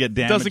it didn't get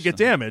damaged. Doesn't get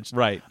damaged.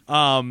 Right.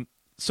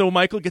 So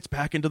Michael gets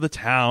back into the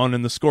town,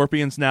 and the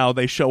Scorpions now,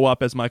 they show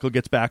up as Michael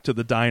gets back to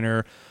the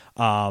diner.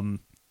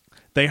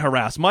 They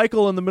harass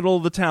Michael in the middle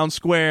of the town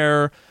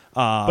square.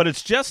 But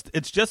it's just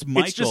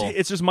Michael.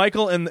 It's just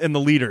Michael and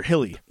the leader,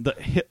 Hilly.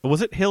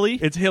 Was it Hilly?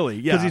 It's Hilly,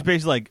 yeah. Because he's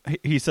basically like,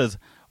 he says,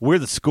 we're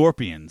the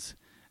Scorpions.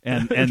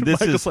 And this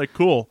Michael's is like,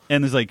 cool.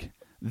 And he's like,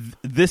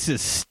 this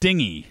is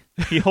Stingy.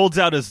 He holds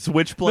out his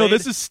switchblade. No,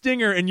 this is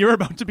Stinger, and you're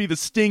about to be the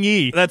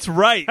Stingy. That's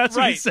right. That's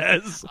right. what he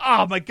says.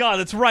 Oh my God,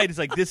 that's right. He's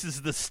like, this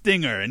is the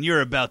Stinger, and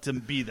you're about to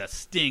be the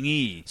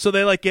Stingy. So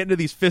they like get into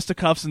these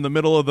fisticuffs in the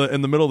middle of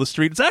the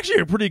street. It's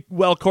actually a pretty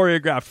well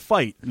choreographed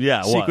fight.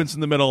 Yeah, it sequence was.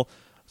 in the middle.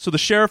 So the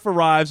sheriff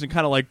arrives and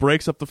kind of like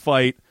breaks up the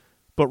fight,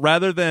 but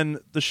rather than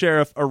the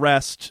sheriff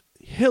arrest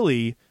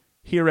Hilly,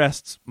 he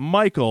arrests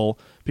Michael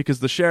because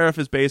the sheriff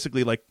is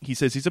basically like, he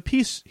says he's a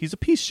peace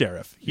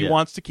sheriff. He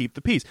wants to keep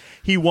the peace.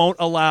 He won't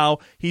allow.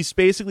 He's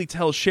basically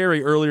tells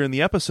Sherry earlier in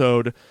the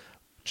episode,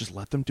 just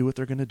let them do what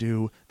they're going to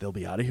do. They'll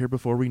be out of here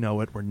before we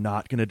know it. We're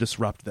not going to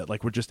disrupt that.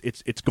 Like,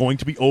 it's going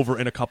to be over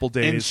in a couple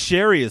days. And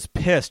Sherry is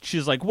pissed.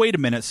 She's like, wait a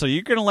minute. So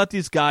you're going to let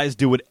these guys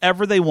do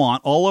whatever they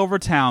want all over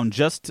town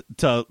just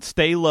to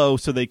stay low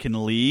so they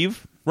can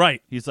leave?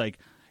 Right. He's like,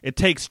 it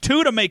takes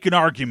two to make an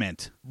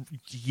argument.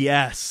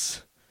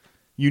 Yes.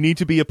 You need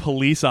to be a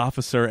police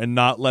officer and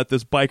not let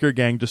this biker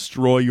gang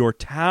destroy your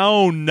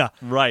town.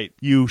 Right.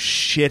 You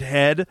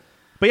shithead.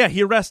 But yeah,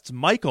 he arrests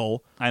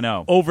Michael. I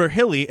know. Over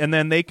Hilly, and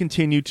then they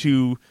continue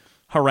to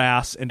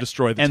harass and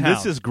destroy the town. And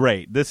this is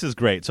great. This is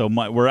great. So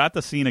we're at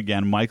the scene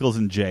again. Michael's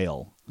in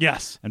jail.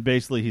 Yes. And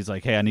basically he's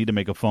like, hey, I need to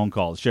make a phone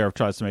call. The sheriff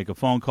tries to make a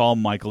phone call.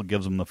 Michael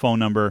gives him the phone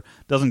number.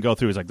 Doesn't go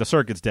through. He's like, the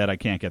circuit's dead. I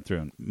can't get through.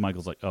 And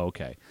Michael's like, oh,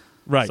 okay.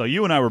 Right. So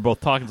you and I were both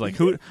talking. It's like,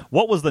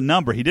 what was the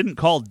number? He didn't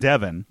call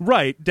Devin.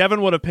 Right.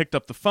 Devin would have picked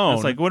up the phone.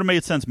 It's like, would have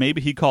made sense. Maybe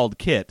he called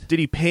Kit. Did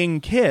he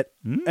ping Kit?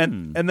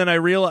 And then I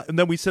realized, and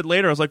then we said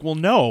later, I was like, well,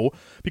 no,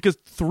 because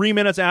 3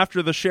 minutes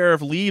after the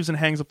sheriff leaves and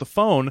hangs up the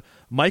phone,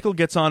 Michael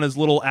gets on his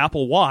little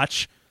Apple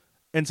Watch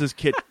and says,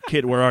 Kit,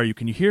 where are you?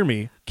 Can you hear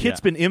me?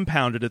 Kit's been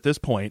impounded at this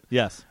point.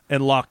 Yes.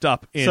 And locked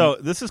up. So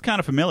this is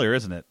kind of familiar,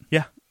 isn't it?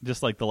 Yeah.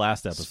 Just like the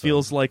last episode.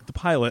 Feels like the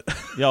pilot.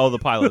 Yeah, oh, the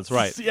pilot. That's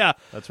right. Yeah.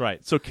 That's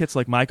right. So Kit's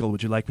like, Michael,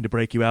 would you like me to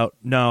break you out?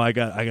 No, I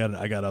got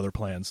other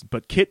plans.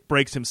 But Kit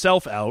breaks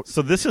himself out.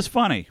 So this is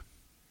funny.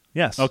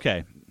 Yes.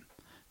 Okay.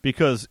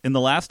 Because in the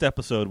last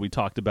episode, we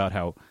talked about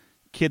how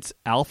Kit's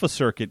Alpha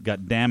Circuit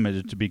got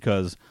damaged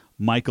because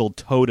Michael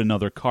towed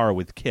another car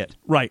with Kit.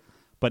 Right.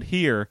 But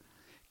here,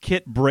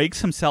 Kit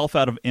breaks himself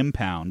out of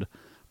impound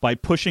by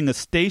pushing a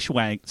station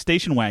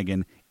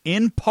wagon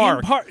in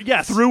park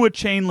yes. through a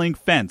chain link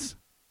fence.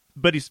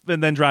 But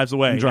and then drives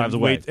away.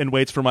 And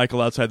waits for Michael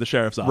outside the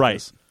sheriff's office.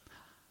 Right.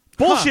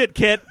 Bullshit,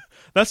 Kit.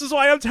 This is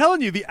why I'm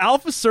telling you, the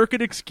Alpha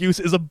Circuit excuse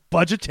is a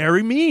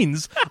budgetary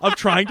means of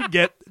trying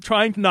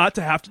not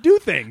to have to do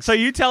things. So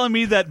you telling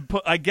me that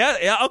I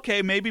get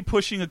okay, maybe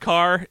pushing a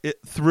car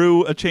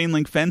through a chain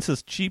link fence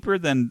is cheaper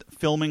than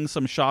filming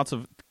some shots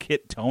of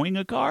Kit towing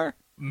a car?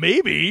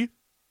 Maybe.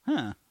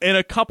 Huh. And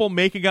a couple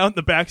making out in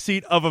the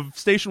backseat of a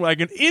station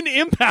wagon in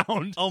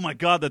impound. Oh my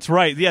God, that's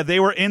right. Yeah, they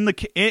were in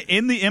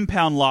the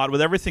impound lot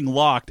with everything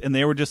locked, and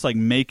they were just like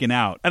making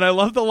out. And I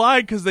love the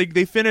line because they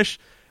finish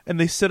and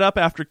they sit up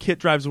after Kit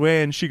drives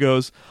away, and she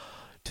goes,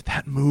 "Did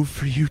that move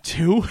for you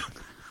too?"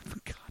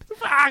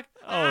 God.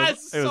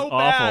 It's so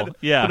awful. bad.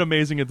 Yeah, but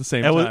amazing at the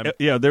same time.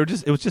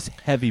 It was just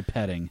heavy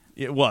petting.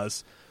 It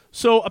was.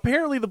 So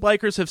apparently the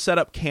bikers have set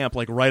up camp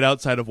like right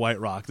outside of White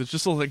Rock. There's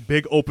just a like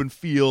big open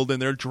field,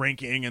 and they're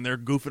drinking and they're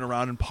goofing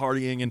around and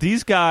partying. And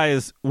these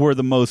guys were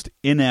the most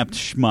inept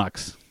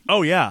schmucks.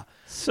 Oh yeah,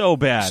 so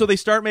bad. So they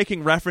start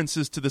making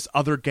references to this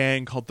other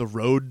gang called the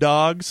Road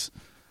Dogs.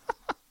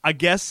 I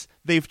guess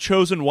they've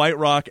chosen White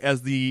Rock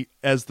as the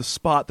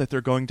spot that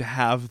they're going to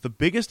have the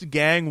biggest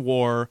gang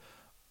war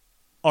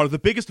or the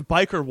biggest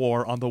biker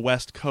war on the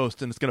West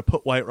Coast, and it's going to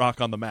put White Rock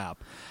on the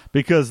map.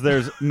 Because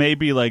there's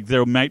maybe like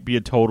there might be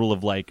a total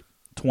of like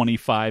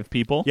 25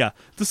 people. Yeah,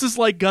 this is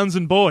like Guns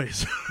and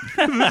Boys.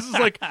 This is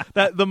like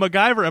the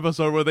MacGyver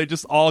episode where they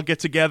just all get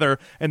together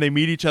and they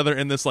meet each other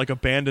in this like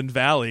abandoned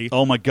valley.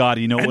 Oh my God!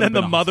 You know, and then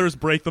the mothers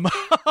break them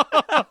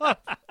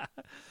up.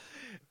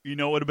 You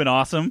know what would have been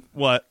awesome?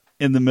 What?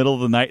 In the middle of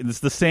the night, it's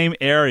the same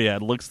area.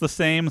 It looks the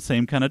same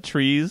kind of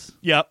trees.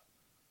 Yep.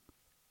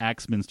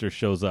 Axminster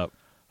shows up.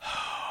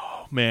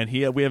 Oh man,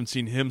 we haven't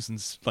seen him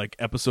since like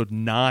episode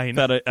 9.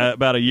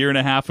 About a year and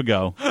a half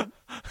ago.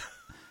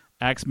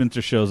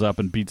 Axminster shows up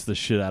and beats the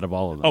shit out of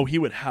all of them. Oh, he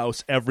would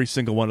house every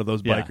single one of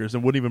those bikers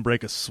and wouldn't even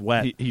break a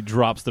sweat. He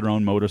drops their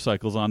own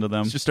motorcycles onto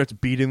them. He just starts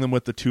beating them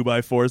with the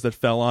 2x4s that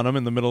fell on him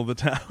in the middle of the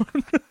town.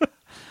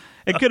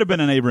 It could have been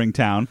a neighboring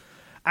town.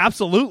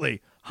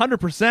 Absolutely.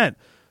 100%.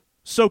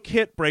 So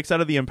Kit breaks out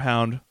of the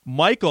impound.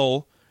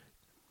 Michael,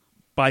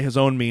 by his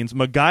own means,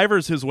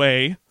 MacGyvers his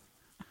way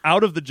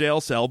out of the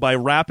jail cell by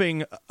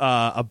wrapping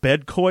a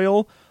bed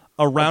coil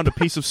around a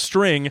piece of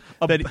string.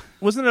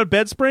 Wasn't it a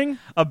bed spring?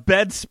 A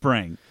bed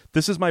spring.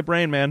 This is my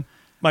brain, man.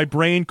 My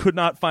brain could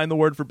not find the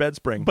word for bed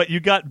spring. But you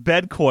got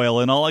bed coil,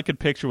 and all I could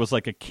picture was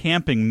like a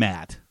camping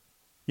mat.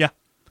 Yeah.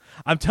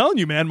 I'm telling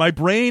you, man, my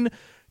brain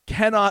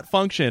cannot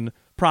function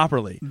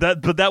properly.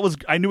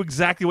 I knew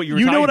exactly what you were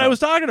talking about. You know what I was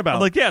talking about.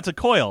 I'm like, yeah, it's a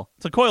coil.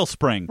 It's a coil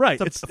spring. Right.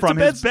 It's from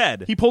his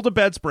bed. He pulled a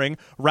bed spring,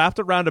 wrapped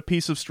it around a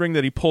piece of string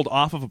that he pulled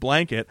off of a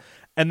blanket,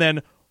 and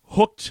then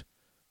hooked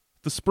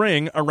the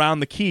spring around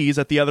the keys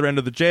at the other end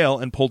of the jail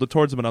and pulled it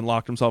towards him and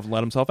unlocked himself and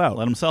let himself out.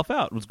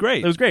 It was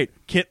great. It was great.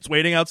 Kit's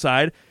waiting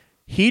outside.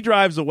 He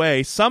drives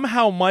away.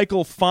 Somehow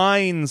Michael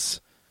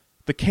finds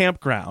the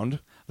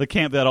campground. The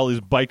camp that all these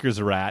bikers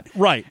are at.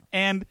 Right.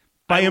 And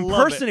by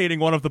impersonating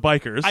one of the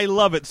bikers. I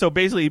love it. So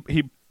basically,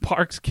 he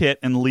parks Kit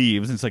and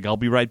leaves. And it's like, I'll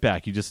be right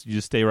back. You just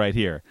stay right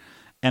here.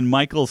 And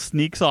Michael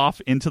sneaks off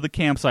into the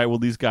campsite where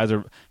these guys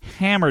are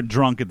hammered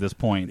drunk at this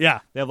point. Yeah.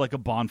 They have like a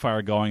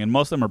bonfire going, and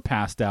most of them are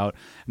passed out.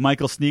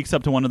 Michael sneaks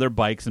up to one of their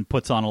bikes and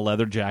puts on a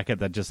leather jacket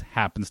that just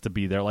happens to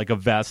be there, like a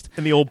vest.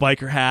 And the old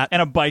biker hat.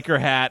 And a biker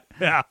hat.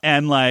 Yeah.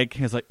 And like,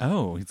 he's like,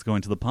 oh, he's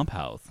going to the pump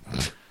house.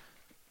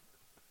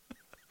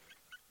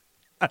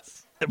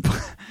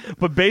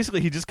 But basically,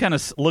 he just kind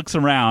of looks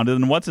around,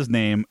 and then what's his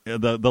name?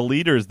 The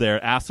leader's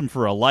there, asks him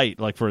for a light,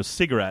 like for a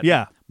cigarette.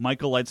 Yeah.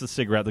 Michael lights a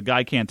cigarette. The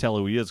guy can't tell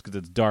who he is because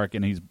it's dark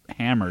and he's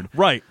hammered.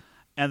 Right.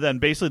 And then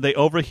basically they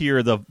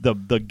overhear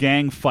the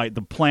gang fight.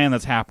 The plan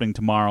that's happening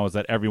tomorrow is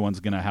that everyone's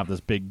going to have this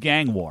big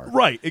gang war.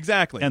 Right,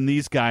 exactly. And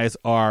these guys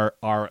are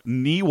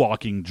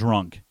knee-walking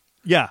drunk.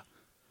 Yeah.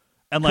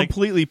 And like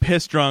completely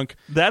piss drunk.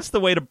 That's the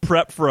way to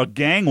prep for a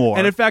gang war.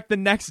 And in fact, the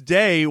next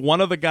day, one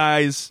of the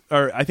guys,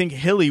 or I think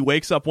Hilly,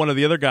 wakes up one of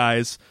the other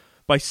guys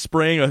by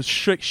spraying a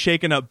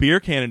shaken up beer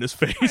can in his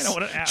face. I know,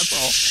 what an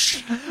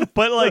asshole.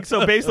 But like,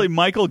 so basically,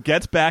 Michael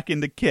gets back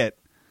into Kit,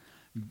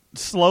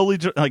 slowly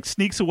like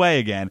sneaks away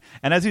again,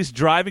 and as he's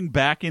driving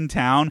back in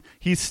town,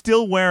 he's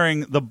still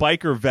wearing the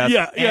biker vest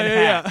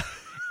and hat.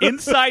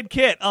 Inside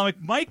Kit. I'm like,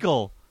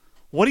 Michael,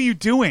 what are you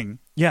doing?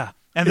 Yeah.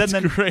 And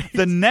then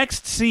the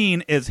next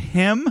scene is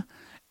him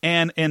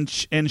and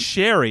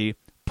Sherry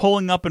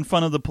pulling up in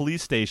front of the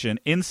police station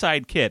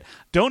inside Kit.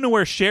 Don't know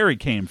where Sherry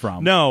came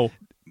from. No.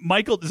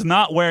 Michael is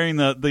not wearing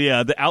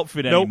the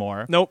outfit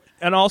anymore. Nope.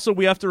 And also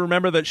we have to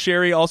remember that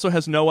Sherry also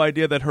has no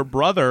idea that her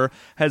brother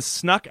has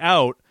snuck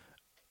out.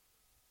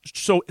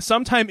 So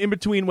sometime in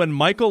between when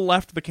Michael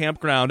left the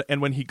campground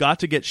and when he got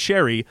to get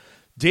Sherry,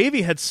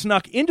 Davey had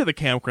snuck into the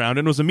campground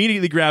and was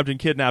immediately grabbed and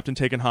kidnapped and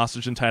taken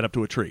hostage and tied up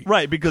to a tree.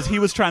 Right, because he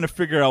was trying to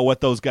figure out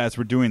what those guys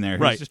were doing there.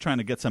 He was just trying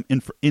to get some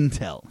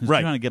intel. He was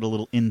trying to get a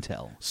little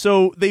intel.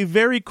 So they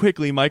very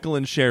quickly, Michael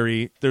and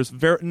Sherry, there's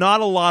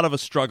not a lot of a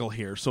struggle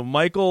here. So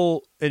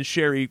Michael and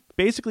Sherry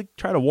basically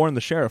try to warn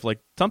the sheriff, like,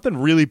 something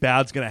really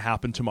bad's going to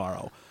happen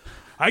tomorrow.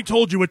 I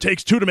told you it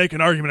takes two to make an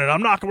argument,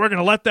 and we're going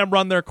to let them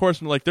run their course.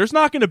 And like, there's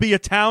not going to be a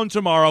town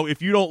tomorrow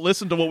if you don't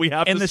listen to what we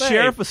have to say. And the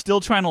sheriff was still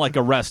trying to like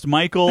arrest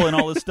Michael and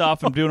all this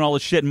stuff and doing all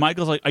this shit. And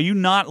Michael's like, are you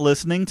not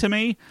listening to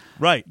me?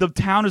 Right. The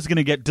town is going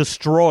to get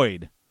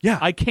destroyed. Yeah.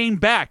 I came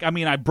back. I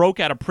mean, I broke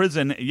out of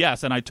prison,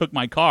 yes, and I took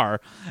my car.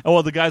 Oh,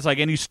 well, the guy's like,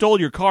 and you stole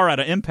your car out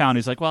of impound.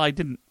 He's like, well, I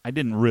didn't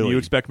really. You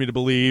expect me to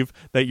believe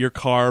that your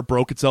car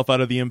broke itself out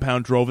of the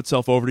impound, drove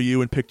itself over to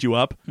you, and picked you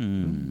up?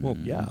 Well,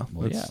 yeah.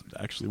 That's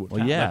actually what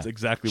happened. Yeah. That's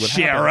exactly what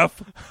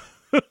Sheriff.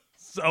 happened.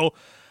 So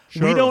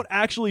we don't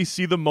actually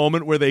see the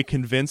moment where they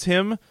convince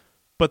him,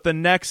 but the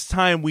next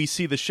time we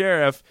see the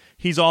sheriff,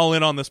 he's all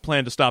in on this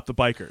plan to stop the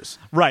bikers.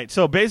 Right.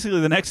 So basically,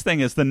 the next thing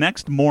is the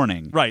next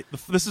morning. Right.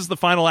 This is the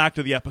final act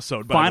of the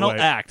episode. By final the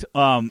way. act.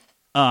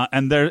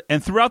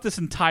 And throughout this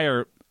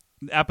entire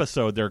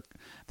episode,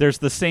 there's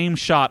the same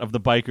shot of the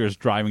bikers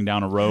driving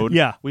down a road.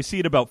 Yeah. We see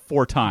it about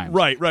 4 times.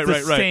 Right.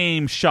 It's the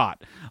same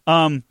shot.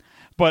 But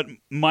But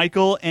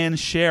Michael and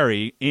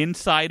Sherry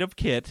inside of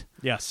Kit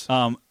Yes.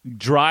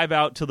 drive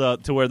out to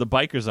where the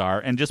bikers are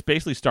and just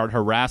basically start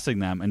harassing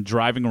them and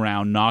driving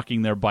around,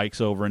 knocking their bikes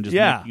over and just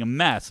making a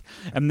mess.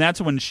 And that's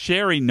when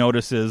Sherry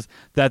notices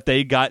that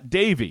they got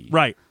Davy.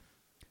 Right.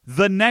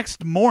 The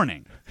next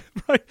morning.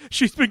 Right.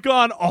 She's been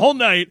gone all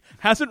night,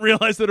 hasn't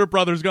realized that her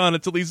brother's gone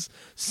until he's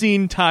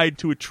seen tied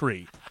to a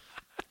tree.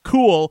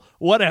 Cool.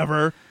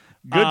 Whatever.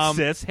 Good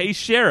sis. Hey,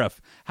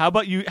 Sheriff, how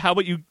about you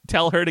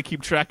tell her to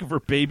keep track of her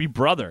baby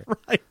brother?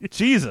 Right.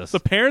 Jesus. The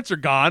parents are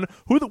gone.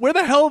 Where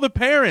the hell are the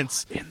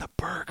parents? In the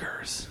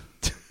burgers.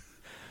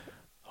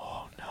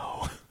 Oh,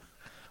 no.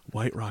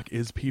 White Rock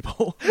is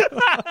people.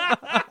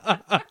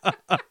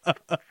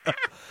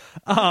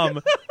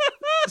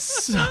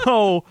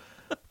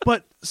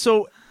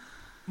 So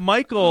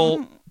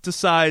Michael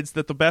decides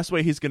that the best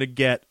way he's going to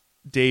get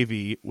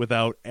Davy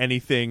without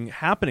anything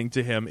happening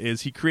to him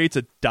is he creates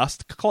a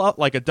dust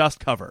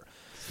cover.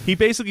 He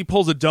basically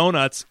pulls a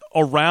donuts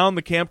around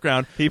the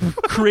campground,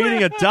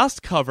 creating a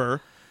dust cover.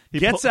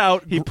 Gets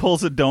out. He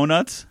pulls a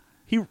donuts.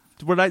 Is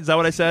that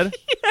what I said?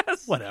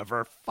 Yes.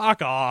 Whatever.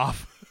 Fuck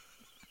off.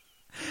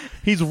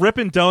 He's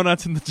ripping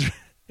donuts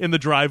in the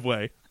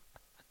driveway.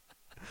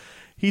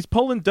 He's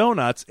pulling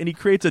donuts, and he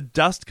creates a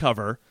dust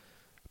cover,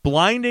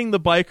 blinding the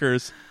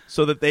bikers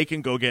so that he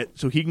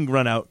can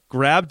run out,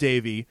 grab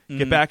Davy,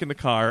 get back in the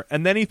car,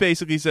 and then he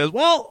basically says,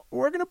 well,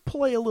 we're going to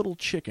play a little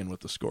chicken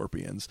with the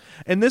Scorpions.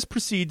 And this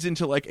proceeds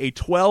into like a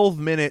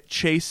 12-minute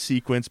chase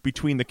sequence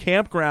between the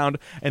campground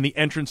and the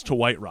entrance to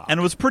White Rock. And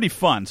it was pretty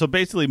fun. So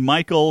basically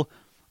Michael,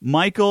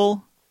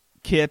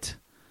 Kit,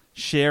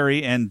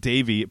 Sherry, and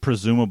Davy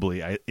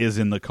presumably is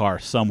in the car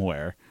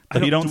somewhere.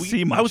 But you don't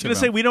see much. I was going to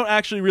say, we don't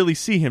actually really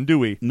see him, do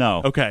we?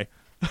 No. Okay.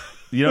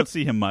 You don't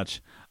see him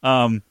much.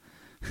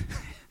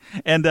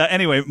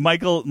 Anyway,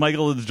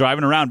 Michael is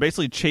driving around,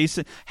 basically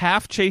chasing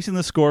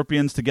the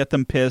Scorpions to get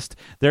them pissed.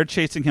 They're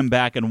chasing him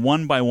back, and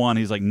one by one,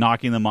 he's like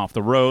knocking them off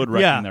the road,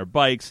 wrecking their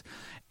bikes,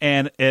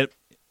 and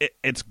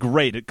it's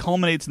great. It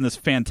culminates in this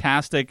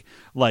fantastic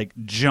like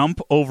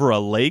jump over a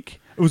lake.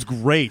 It was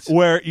great.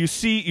 Where you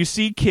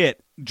see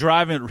Kit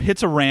driving,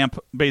 hits a ramp.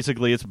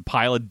 Basically, it's a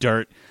pile of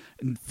dirt,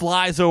 and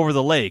flies over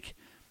the lake.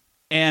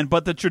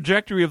 But the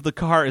trajectory of the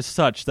car is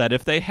such that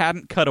if they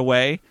hadn't cut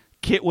away,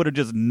 Kit would have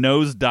just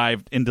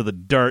nosedived into the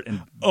dirt,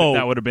 and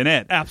that would have been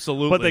it.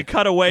 Absolutely. But they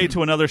cut away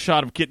to another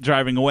shot of Kit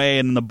driving away,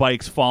 and then the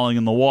bikes falling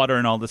in the water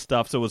and all this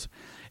stuff. So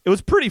it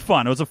was pretty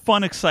fun. It was a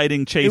fun,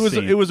 exciting chase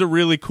scene. It was a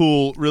really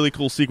cool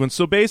sequence.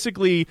 So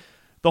basically,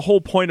 the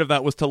whole point of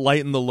that was to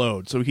lighten the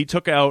load. So he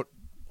took out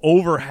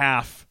over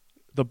half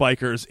the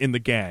bikers in the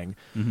gang.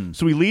 Mm-hmm.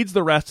 So he leads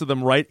the rest of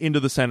them right into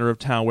the center of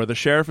town, where the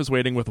sheriff is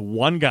waiting with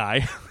one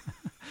guy.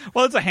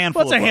 Well, it's a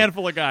handful.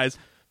 Handful of guys.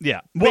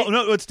 Yeah. Well,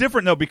 no, it's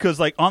different, though, because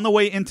like on the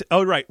way into...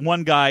 Oh, right.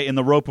 One guy in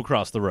the rope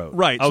across the road.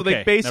 Right. So okay,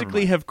 they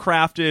basically have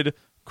crafted.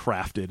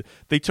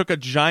 They took a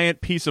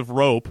giant piece of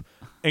rope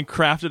and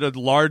crafted a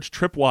large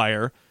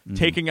tripwire,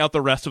 taking out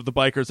the rest of the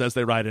bikers as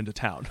they ride into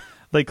town.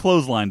 They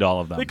clotheslined all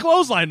of them. They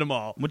clotheslined them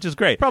all. Which is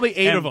great. Probably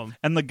eight of them.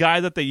 And the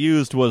guy that they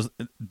used was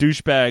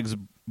Douchebag's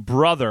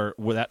brother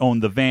that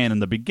owned the van in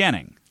the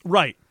beginning.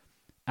 Right.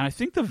 And I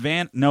think the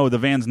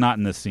van's not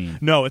in this scene.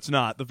 No, it's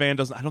not. The van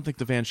doesn't. I don't think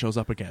the van shows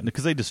up again.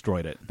 Because they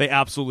destroyed it. They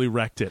absolutely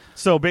wrecked it.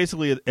 So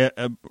basically,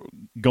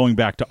 going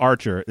back to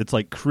Archer, it's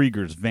like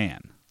Krieger's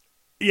van.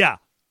 Yeah.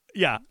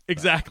 Yeah,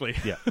 exactly.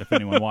 Yeah, if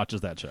anyone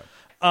watches that show.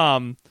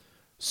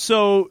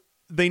 So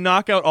they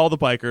knock out all the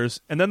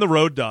bikers, and then the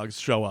road dogs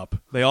show up.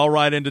 They all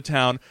ride into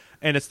town,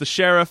 and it's the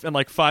sheriff and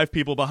like 5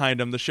 people behind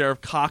him. The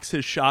sheriff cocks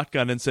his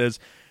shotgun and says,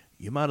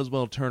 you might as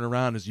well turn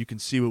around, as you can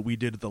see what we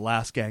did to the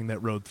last gang that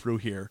rode through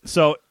here.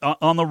 So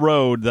on the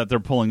road that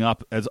they're pulling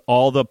up is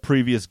all the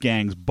previous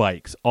gang's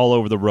bikes all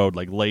over the road,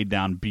 like laid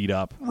down, beat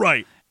up.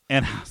 Right.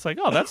 And it's like,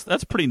 oh,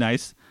 that's pretty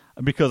nice,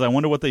 because I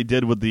wonder what they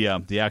did with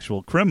the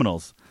actual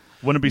criminals.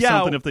 Wouldn't it be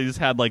something if they just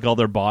had like all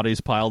their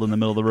bodies piled in the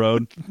middle of the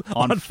road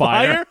on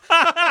fire?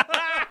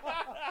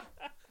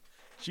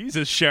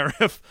 Jesus,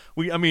 Sheriff.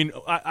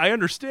 I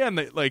understand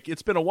that like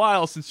it's been a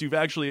while since you've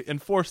actually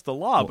enforced the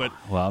law, but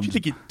do you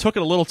think you took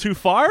it a little too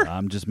far?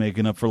 I'm just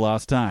making up for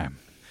lost time.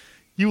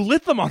 You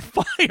lit them on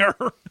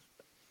fire.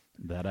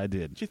 That I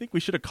did. Do you think we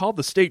should have called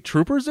the state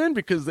troopers in?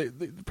 Because they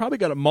probably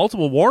got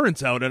multiple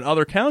warrants out in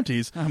other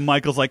counties.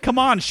 Michael's like, come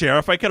on,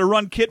 Sheriff. I could have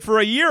run Kit for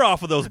a year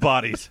off of those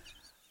bodies.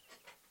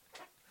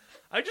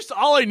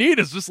 All I need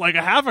is just like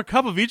a half a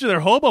cup of each of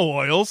their hobo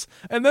oils,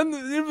 and then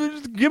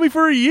just give me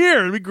for a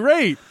year. It'd be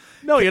great.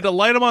 No, you had to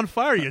light them on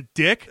fire, you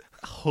dick.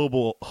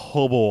 Hobo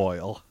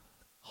oil.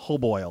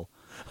 Hobo oil.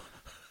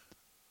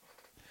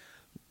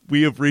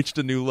 We have reached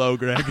a new low,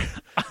 Greg.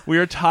 We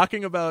are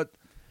talking about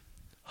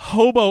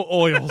hobo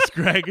oils,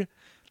 Greg.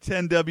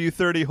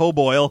 10W30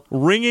 hobo oil.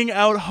 Wringing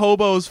out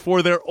hobos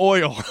for their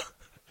oil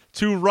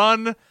to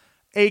run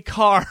a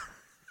car.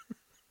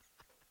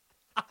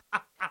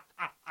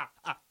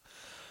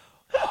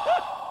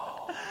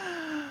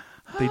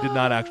 They did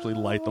not actually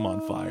light them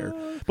on fire.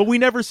 But we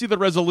never see the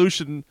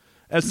resolution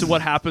as to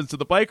what happens to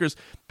the bikers,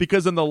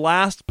 because in the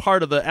last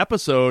part of the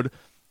episode,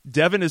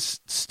 Devin is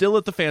still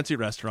at the fancy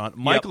restaurant.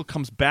 Michael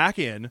comes back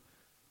in.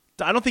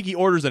 I don't think he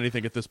orders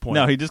anything at this point.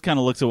 No, he just kind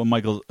of looks at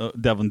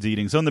what Devin's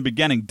eating. So in the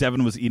beginning,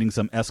 Devin was eating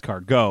some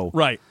escargot.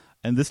 Right.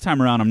 And this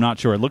time around, I'm not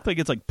sure. It looked like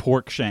it's like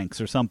pork shanks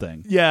or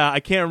something. Yeah,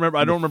 I can't remember.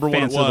 I don't remember what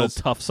it Fancy little was.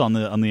 tufts on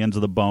the ends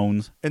of the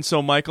bones. And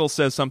so Michael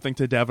says something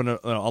to Devin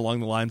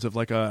along the lines of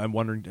like, I'm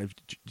wondering,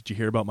 did you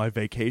hear about my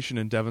vacation?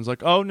 And Devin's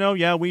like, oh, no,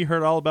 yeah, we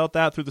heard all about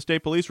that through the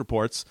state police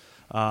reports.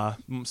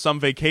 Some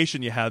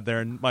vacation you had there.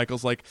 And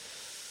Michael's like,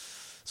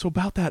 so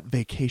about that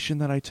vacation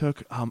that I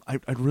took,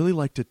 I'd really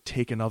like to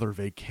take another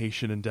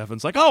vacation. And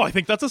Devin's like, oh, I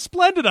think that's a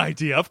splendid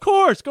idea. Of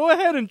course. Go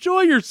ahead.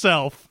 Enjoy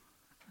yourself.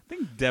 I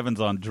think Devin's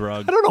on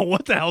drugs. I don't know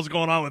what the hell's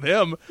going on with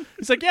him.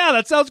 He's like, yeah,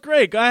 that sounds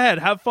great. Go ahead.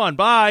 Have fun.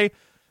 Bye.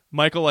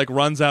 Michael like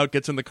runs out,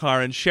 gets in the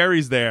car, and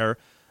Sherry's there.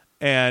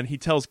 And he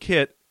tells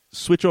Kit,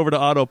 switch over to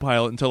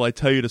autopilot until I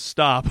tell you to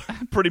stop.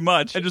 Pretty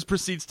much. And just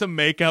proceeds to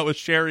make out with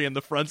Sherry in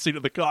the front seat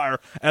of the car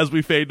as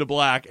we fade to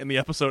black and the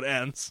episode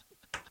ends.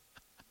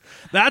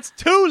 That's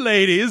 2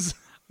 ladies.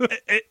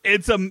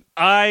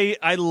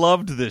 I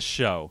loved this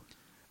show.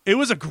 It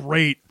was a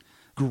great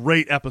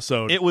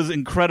episode. It was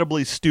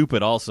incredibly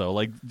stupid also.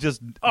 Like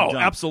just dumb.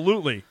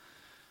 Absolutely.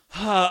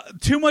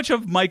 Too much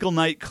of Michael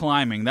Knight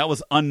climbing. That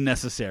was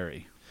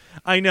unnecessary.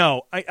 I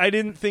know. I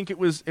didn't think it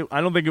was I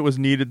don't think it was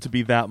needed to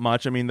be that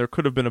much. I mean, there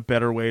could have been a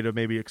better way to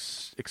maybe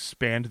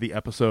expand the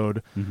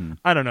episode. Mm-hmm.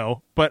 I don't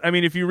know. But I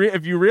mean, if you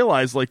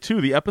realize like too,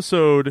 the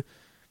episode,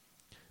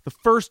 the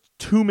first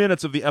 2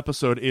 minutes of the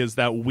episode is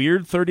that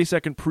weird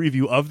 30-second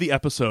preview of the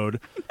episode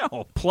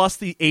plus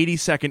the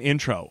 80-second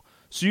intro.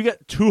 So you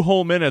get 2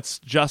 whole minutes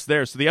just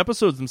there. So the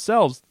episodes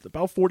themselves,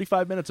 about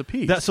 45 minutes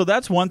apiece. So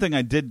that's one thing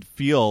I did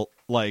feel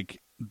like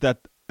that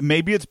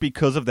maybe it's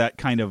because of that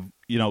kind of,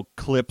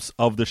 clips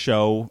of the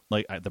show,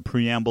 like the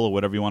preamble or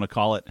whatever you want to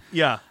call it.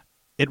 Yeah.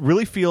 It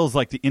really feels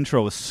like the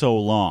intro is so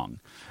long.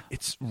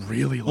 It's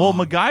really long.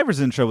 Well, MacGyver's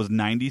intro was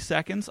 90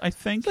 seconds, I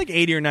think. It's like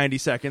 80 or 90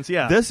 seconds,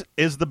 yeah. This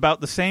is about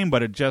the same,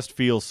 but it just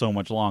feels so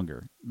much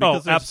longer.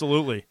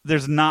 Absolutely.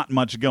 There's not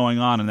much going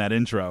on in that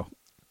intro.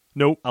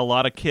 Nope. A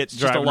lot of Kit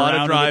just driving a lot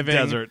around of driving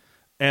in the desert.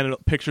 And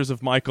pictures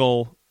of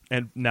Michael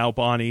and now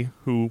Bonnie,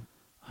 who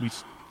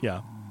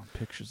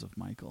pictures of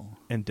Michael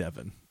and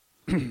Devin.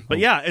 But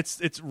yeah,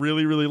 it's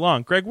really, really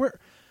long. Greg,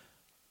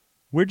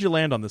 where'd you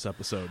land on this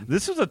episode?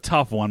 This was a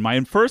tough one. My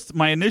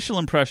initial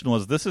impression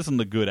was this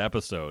isn't a good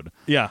episode.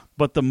 Yeah.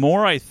 But the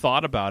more I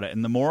thought about it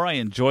and the more I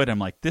enjoyed it, I'm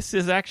like, this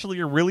is actually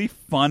a really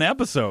fun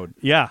episode.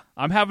 Yeah.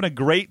 I'm having a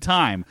great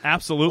time.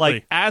 Absolutely.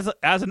 Like as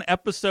an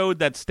episode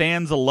that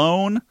stands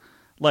alone,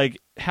 like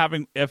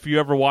if you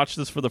ever watched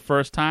this for the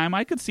first time,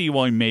 I could see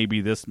why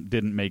maybe this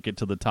didn't make it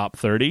to the top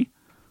 30.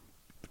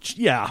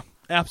 Yeah.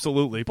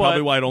 Absolutely.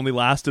 Probably why it only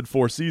lasted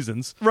 4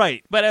 seasons.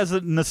 Right. But as a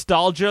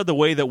nostalgia, the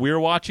way that we're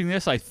watching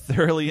this, I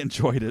thoroughly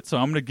enjoyed it. So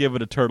I'm going to give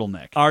it a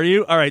turtleneck. Are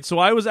you? All right. So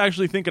I was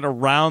actually thinking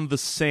around the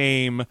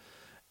same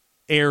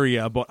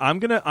area, but I'm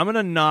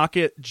gonna knock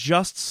it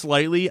just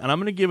slightly, and I'm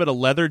going to give it a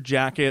leather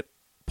jacket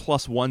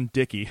plus 1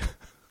 dickie.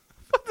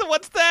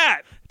 What's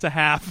that? It's a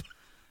half.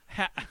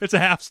 It's a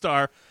half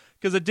star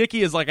because a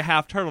dickie is like a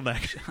half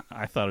turtleneck.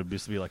 I thought it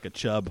used to be like a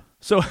chub.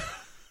 So...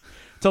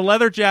 It's a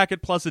leather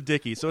jacket plus a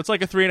dickie, so it's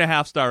like a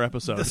 3.5 star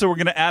episode. So we're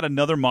going to add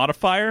another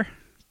modifier?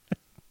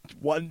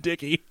 1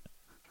 dickie.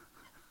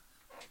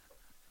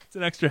 It's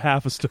an extra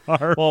half a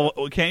star. Well,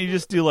 can't you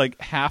just do like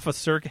half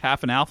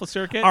an alpha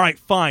circuit? All right,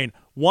 fine.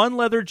 1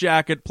 leather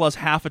jacket plus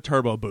half a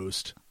turbo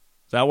boost.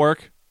 Does that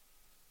work?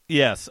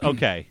 Yes.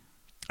 Okay.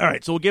 All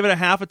right, so we'll give it a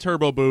half a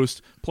turbo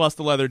boost plus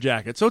the leather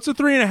jacket. So it's a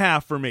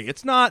 3.5 for me.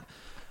 It's not...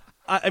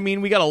 I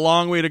mean, we got a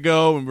long way to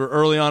go, and we're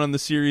early on in the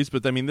series,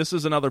 but I mean, this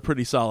is another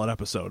pretty solid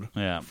episode,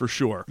 for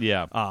sure.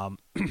 Yeah,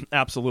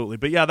 absolutely.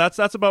 But yeah, that's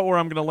about where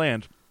I'm going to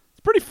land.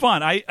 It's pretty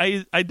fun.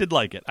 I did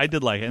like it.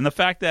 And the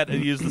fact that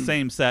it used the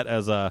same set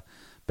as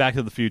Back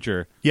to the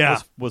Future,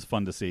 was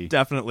fun to see.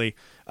 Definitely.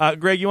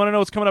 Greg, you want to know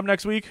what's coming up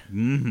next week?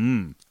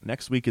 Mm-hmm.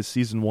 Next week is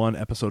season 1,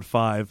 episode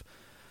 5,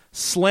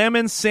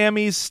 Slammin'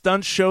 Sammy's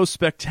Stunt Show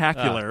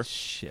Spectacular. Oh,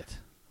 shit.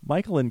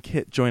 Michael and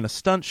Kit join a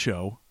stunt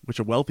show, which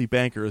a wealthy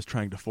banker is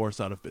trying to force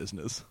out of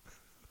business.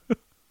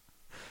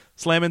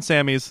 Slammin'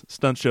 Sammy's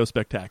Stunt Show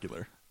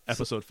Spectacular,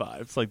 episode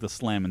 5. It's like the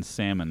Slammin'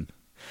 Salmon.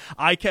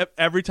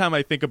 Every time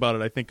I think about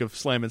it, I think of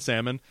Slammin'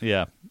 Salmon.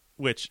 Yeah.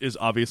 Which is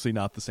obviously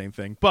not the same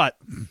thing, but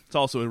it's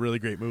also a really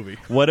great movie.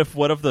 What if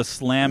the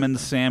Slammin'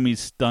 Sammy's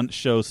Stunt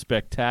Show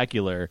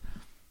Spectacular,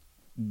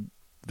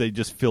 they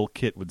just fill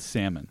Kit with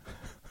salmon?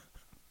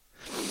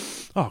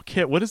 Oh,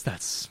 Kit, what is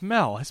that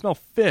smell? I smell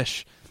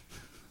fish.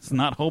 It's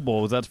not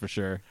hobo, that's for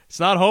sure. It's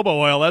not hobo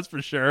oil, that's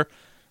for sure.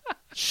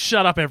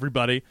 Shut up,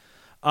 everybody.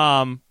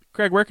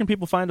 Craig, where can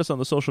people find us on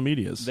the social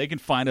medias? They can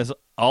find us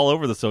all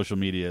over the social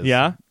medias.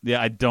 Yeah?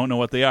 Yeah, I don't know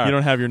what they are. You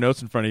don't have your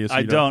notes in front of you. So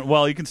I don't.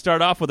 Well, you can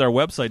start off with our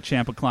website,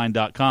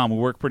 champacline.com. We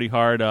work pretty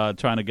hard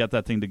trying to get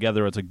that thing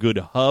together. It's a good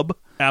hub.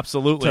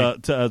 Absolutely.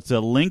 To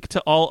link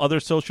to all other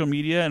social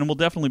media, and we'll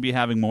definitely be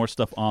having more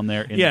stuff on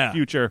there in the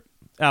future.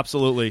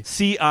 Absolutely.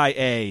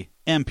 CIA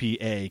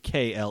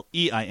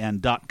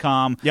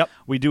MPAKLEIN.com. Yep.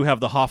 We do have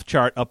the Hoff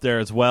chart up there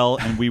as well,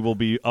 and we will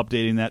be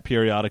updating that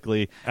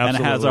periodically. And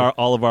it has Absolutely.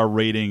 all of our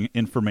rating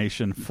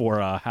information for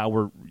how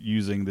we're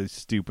using the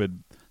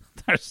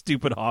our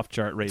stupid Hoff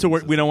chart rating. So we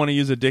system. don't want to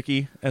use a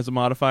Dickie as a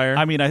modifier.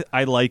 I mean,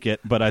 I like it,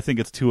 but I think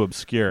it's too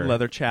obscure.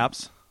 Leather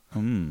chaps.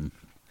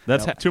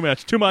 That's Too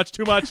much.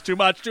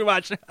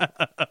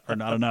 or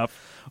not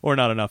enough. Or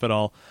not enough at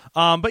all.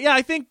 But yeah,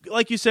 I think,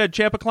 like you said,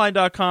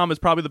 ChampaKlein.com is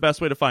probably the best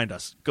way to find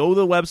us. Go to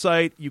the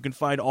website. You can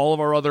find all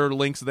of our other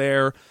links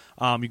there.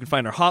 You can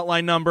find our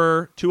hotline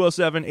number,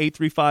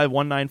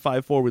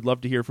 207-835-1954. We'd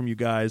love to hear from you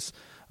guys.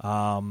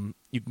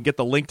 You can get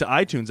the link to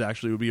iTunes,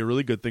 actually. It would be a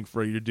really good thing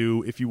for you to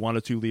do if you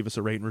wanted to leave us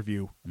a rate and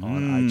review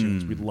on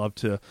iTunes. We'd love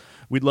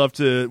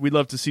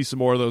to see some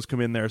more of those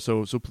come in there.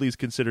 So please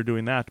consider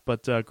doing that.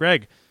 But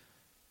Greg,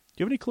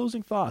 do you have any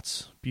closing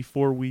thoughts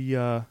before we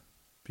say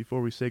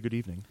good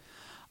evening?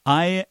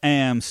 I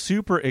am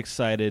super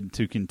excited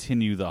to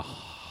continue the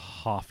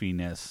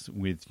hoffiness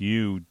with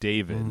you,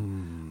 David.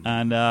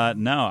 And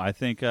no, I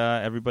think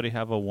everybody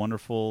have a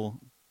wonderful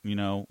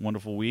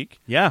week.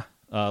 Yeah,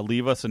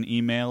 leave us an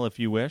email if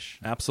you wish,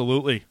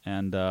 absolutely.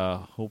 and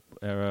hope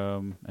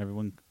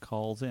everyone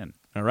calls in.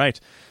 All right.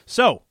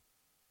 So,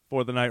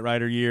 for the Knight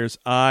Rider years,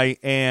 I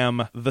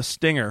am the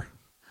Stinger.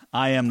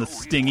 I am the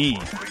Stingy.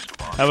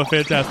 Have a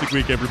fantastic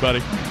week,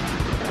 everybody.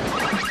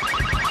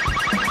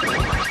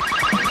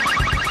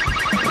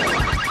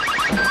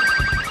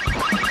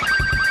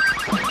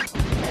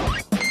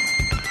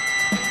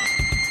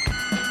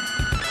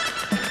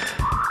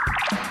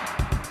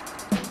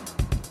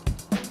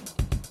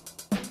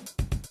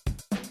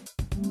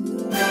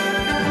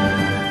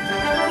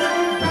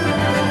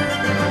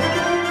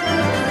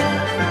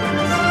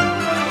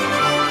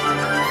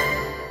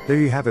 There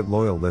you have it,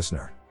 loyal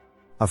listener.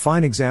 A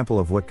fine example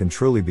of what can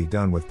truly be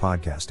done with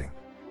podcasting.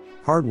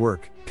 Hard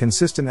work,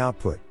 consistent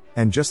output,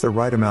 and just the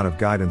right amount of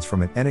guidance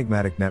from an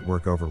enigmatic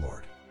network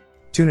overlord.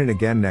 Tune in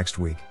again next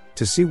week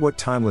to see what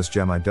timeless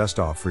gem I dust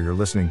off for your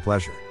listening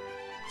pleasure.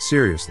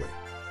 Seriously.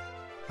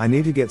 I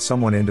need to get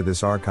someone into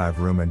this archive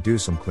room and do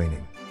some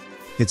cleaning.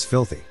 It's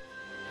filthy.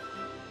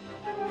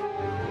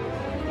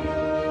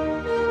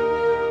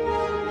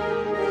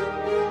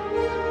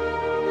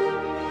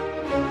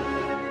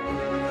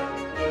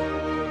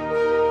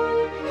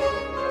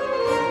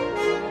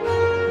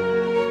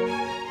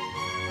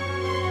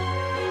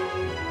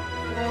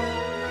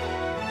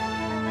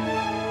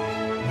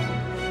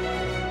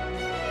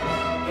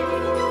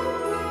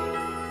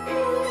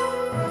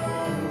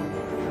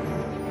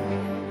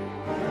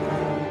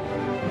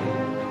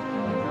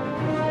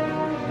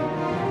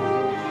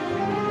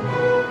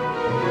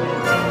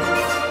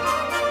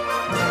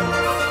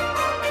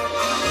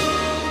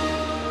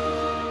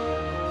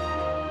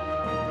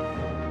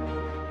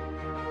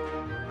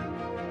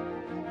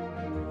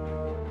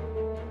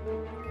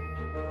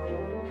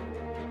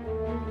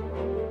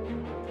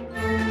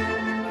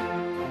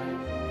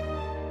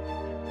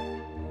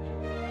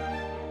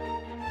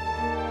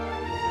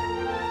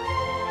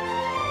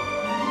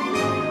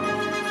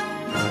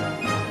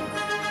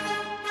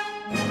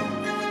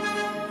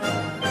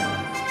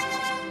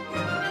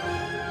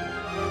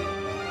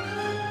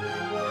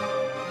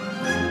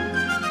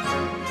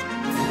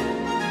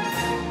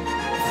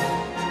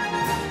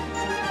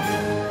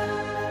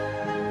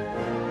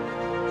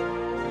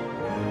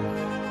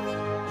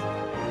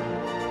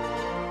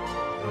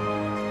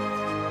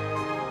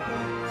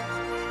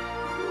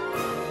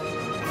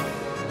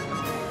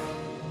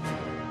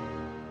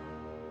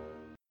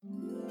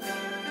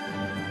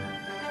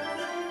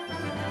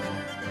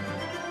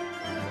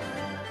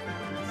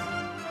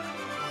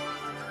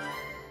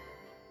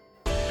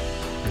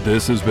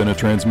 This has been a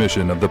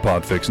transmission of the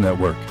Podfix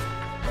Network.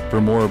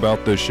 For more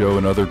about this show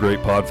and other great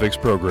Podfix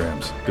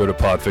programs, go to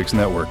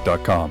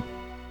podfixnetwork.com.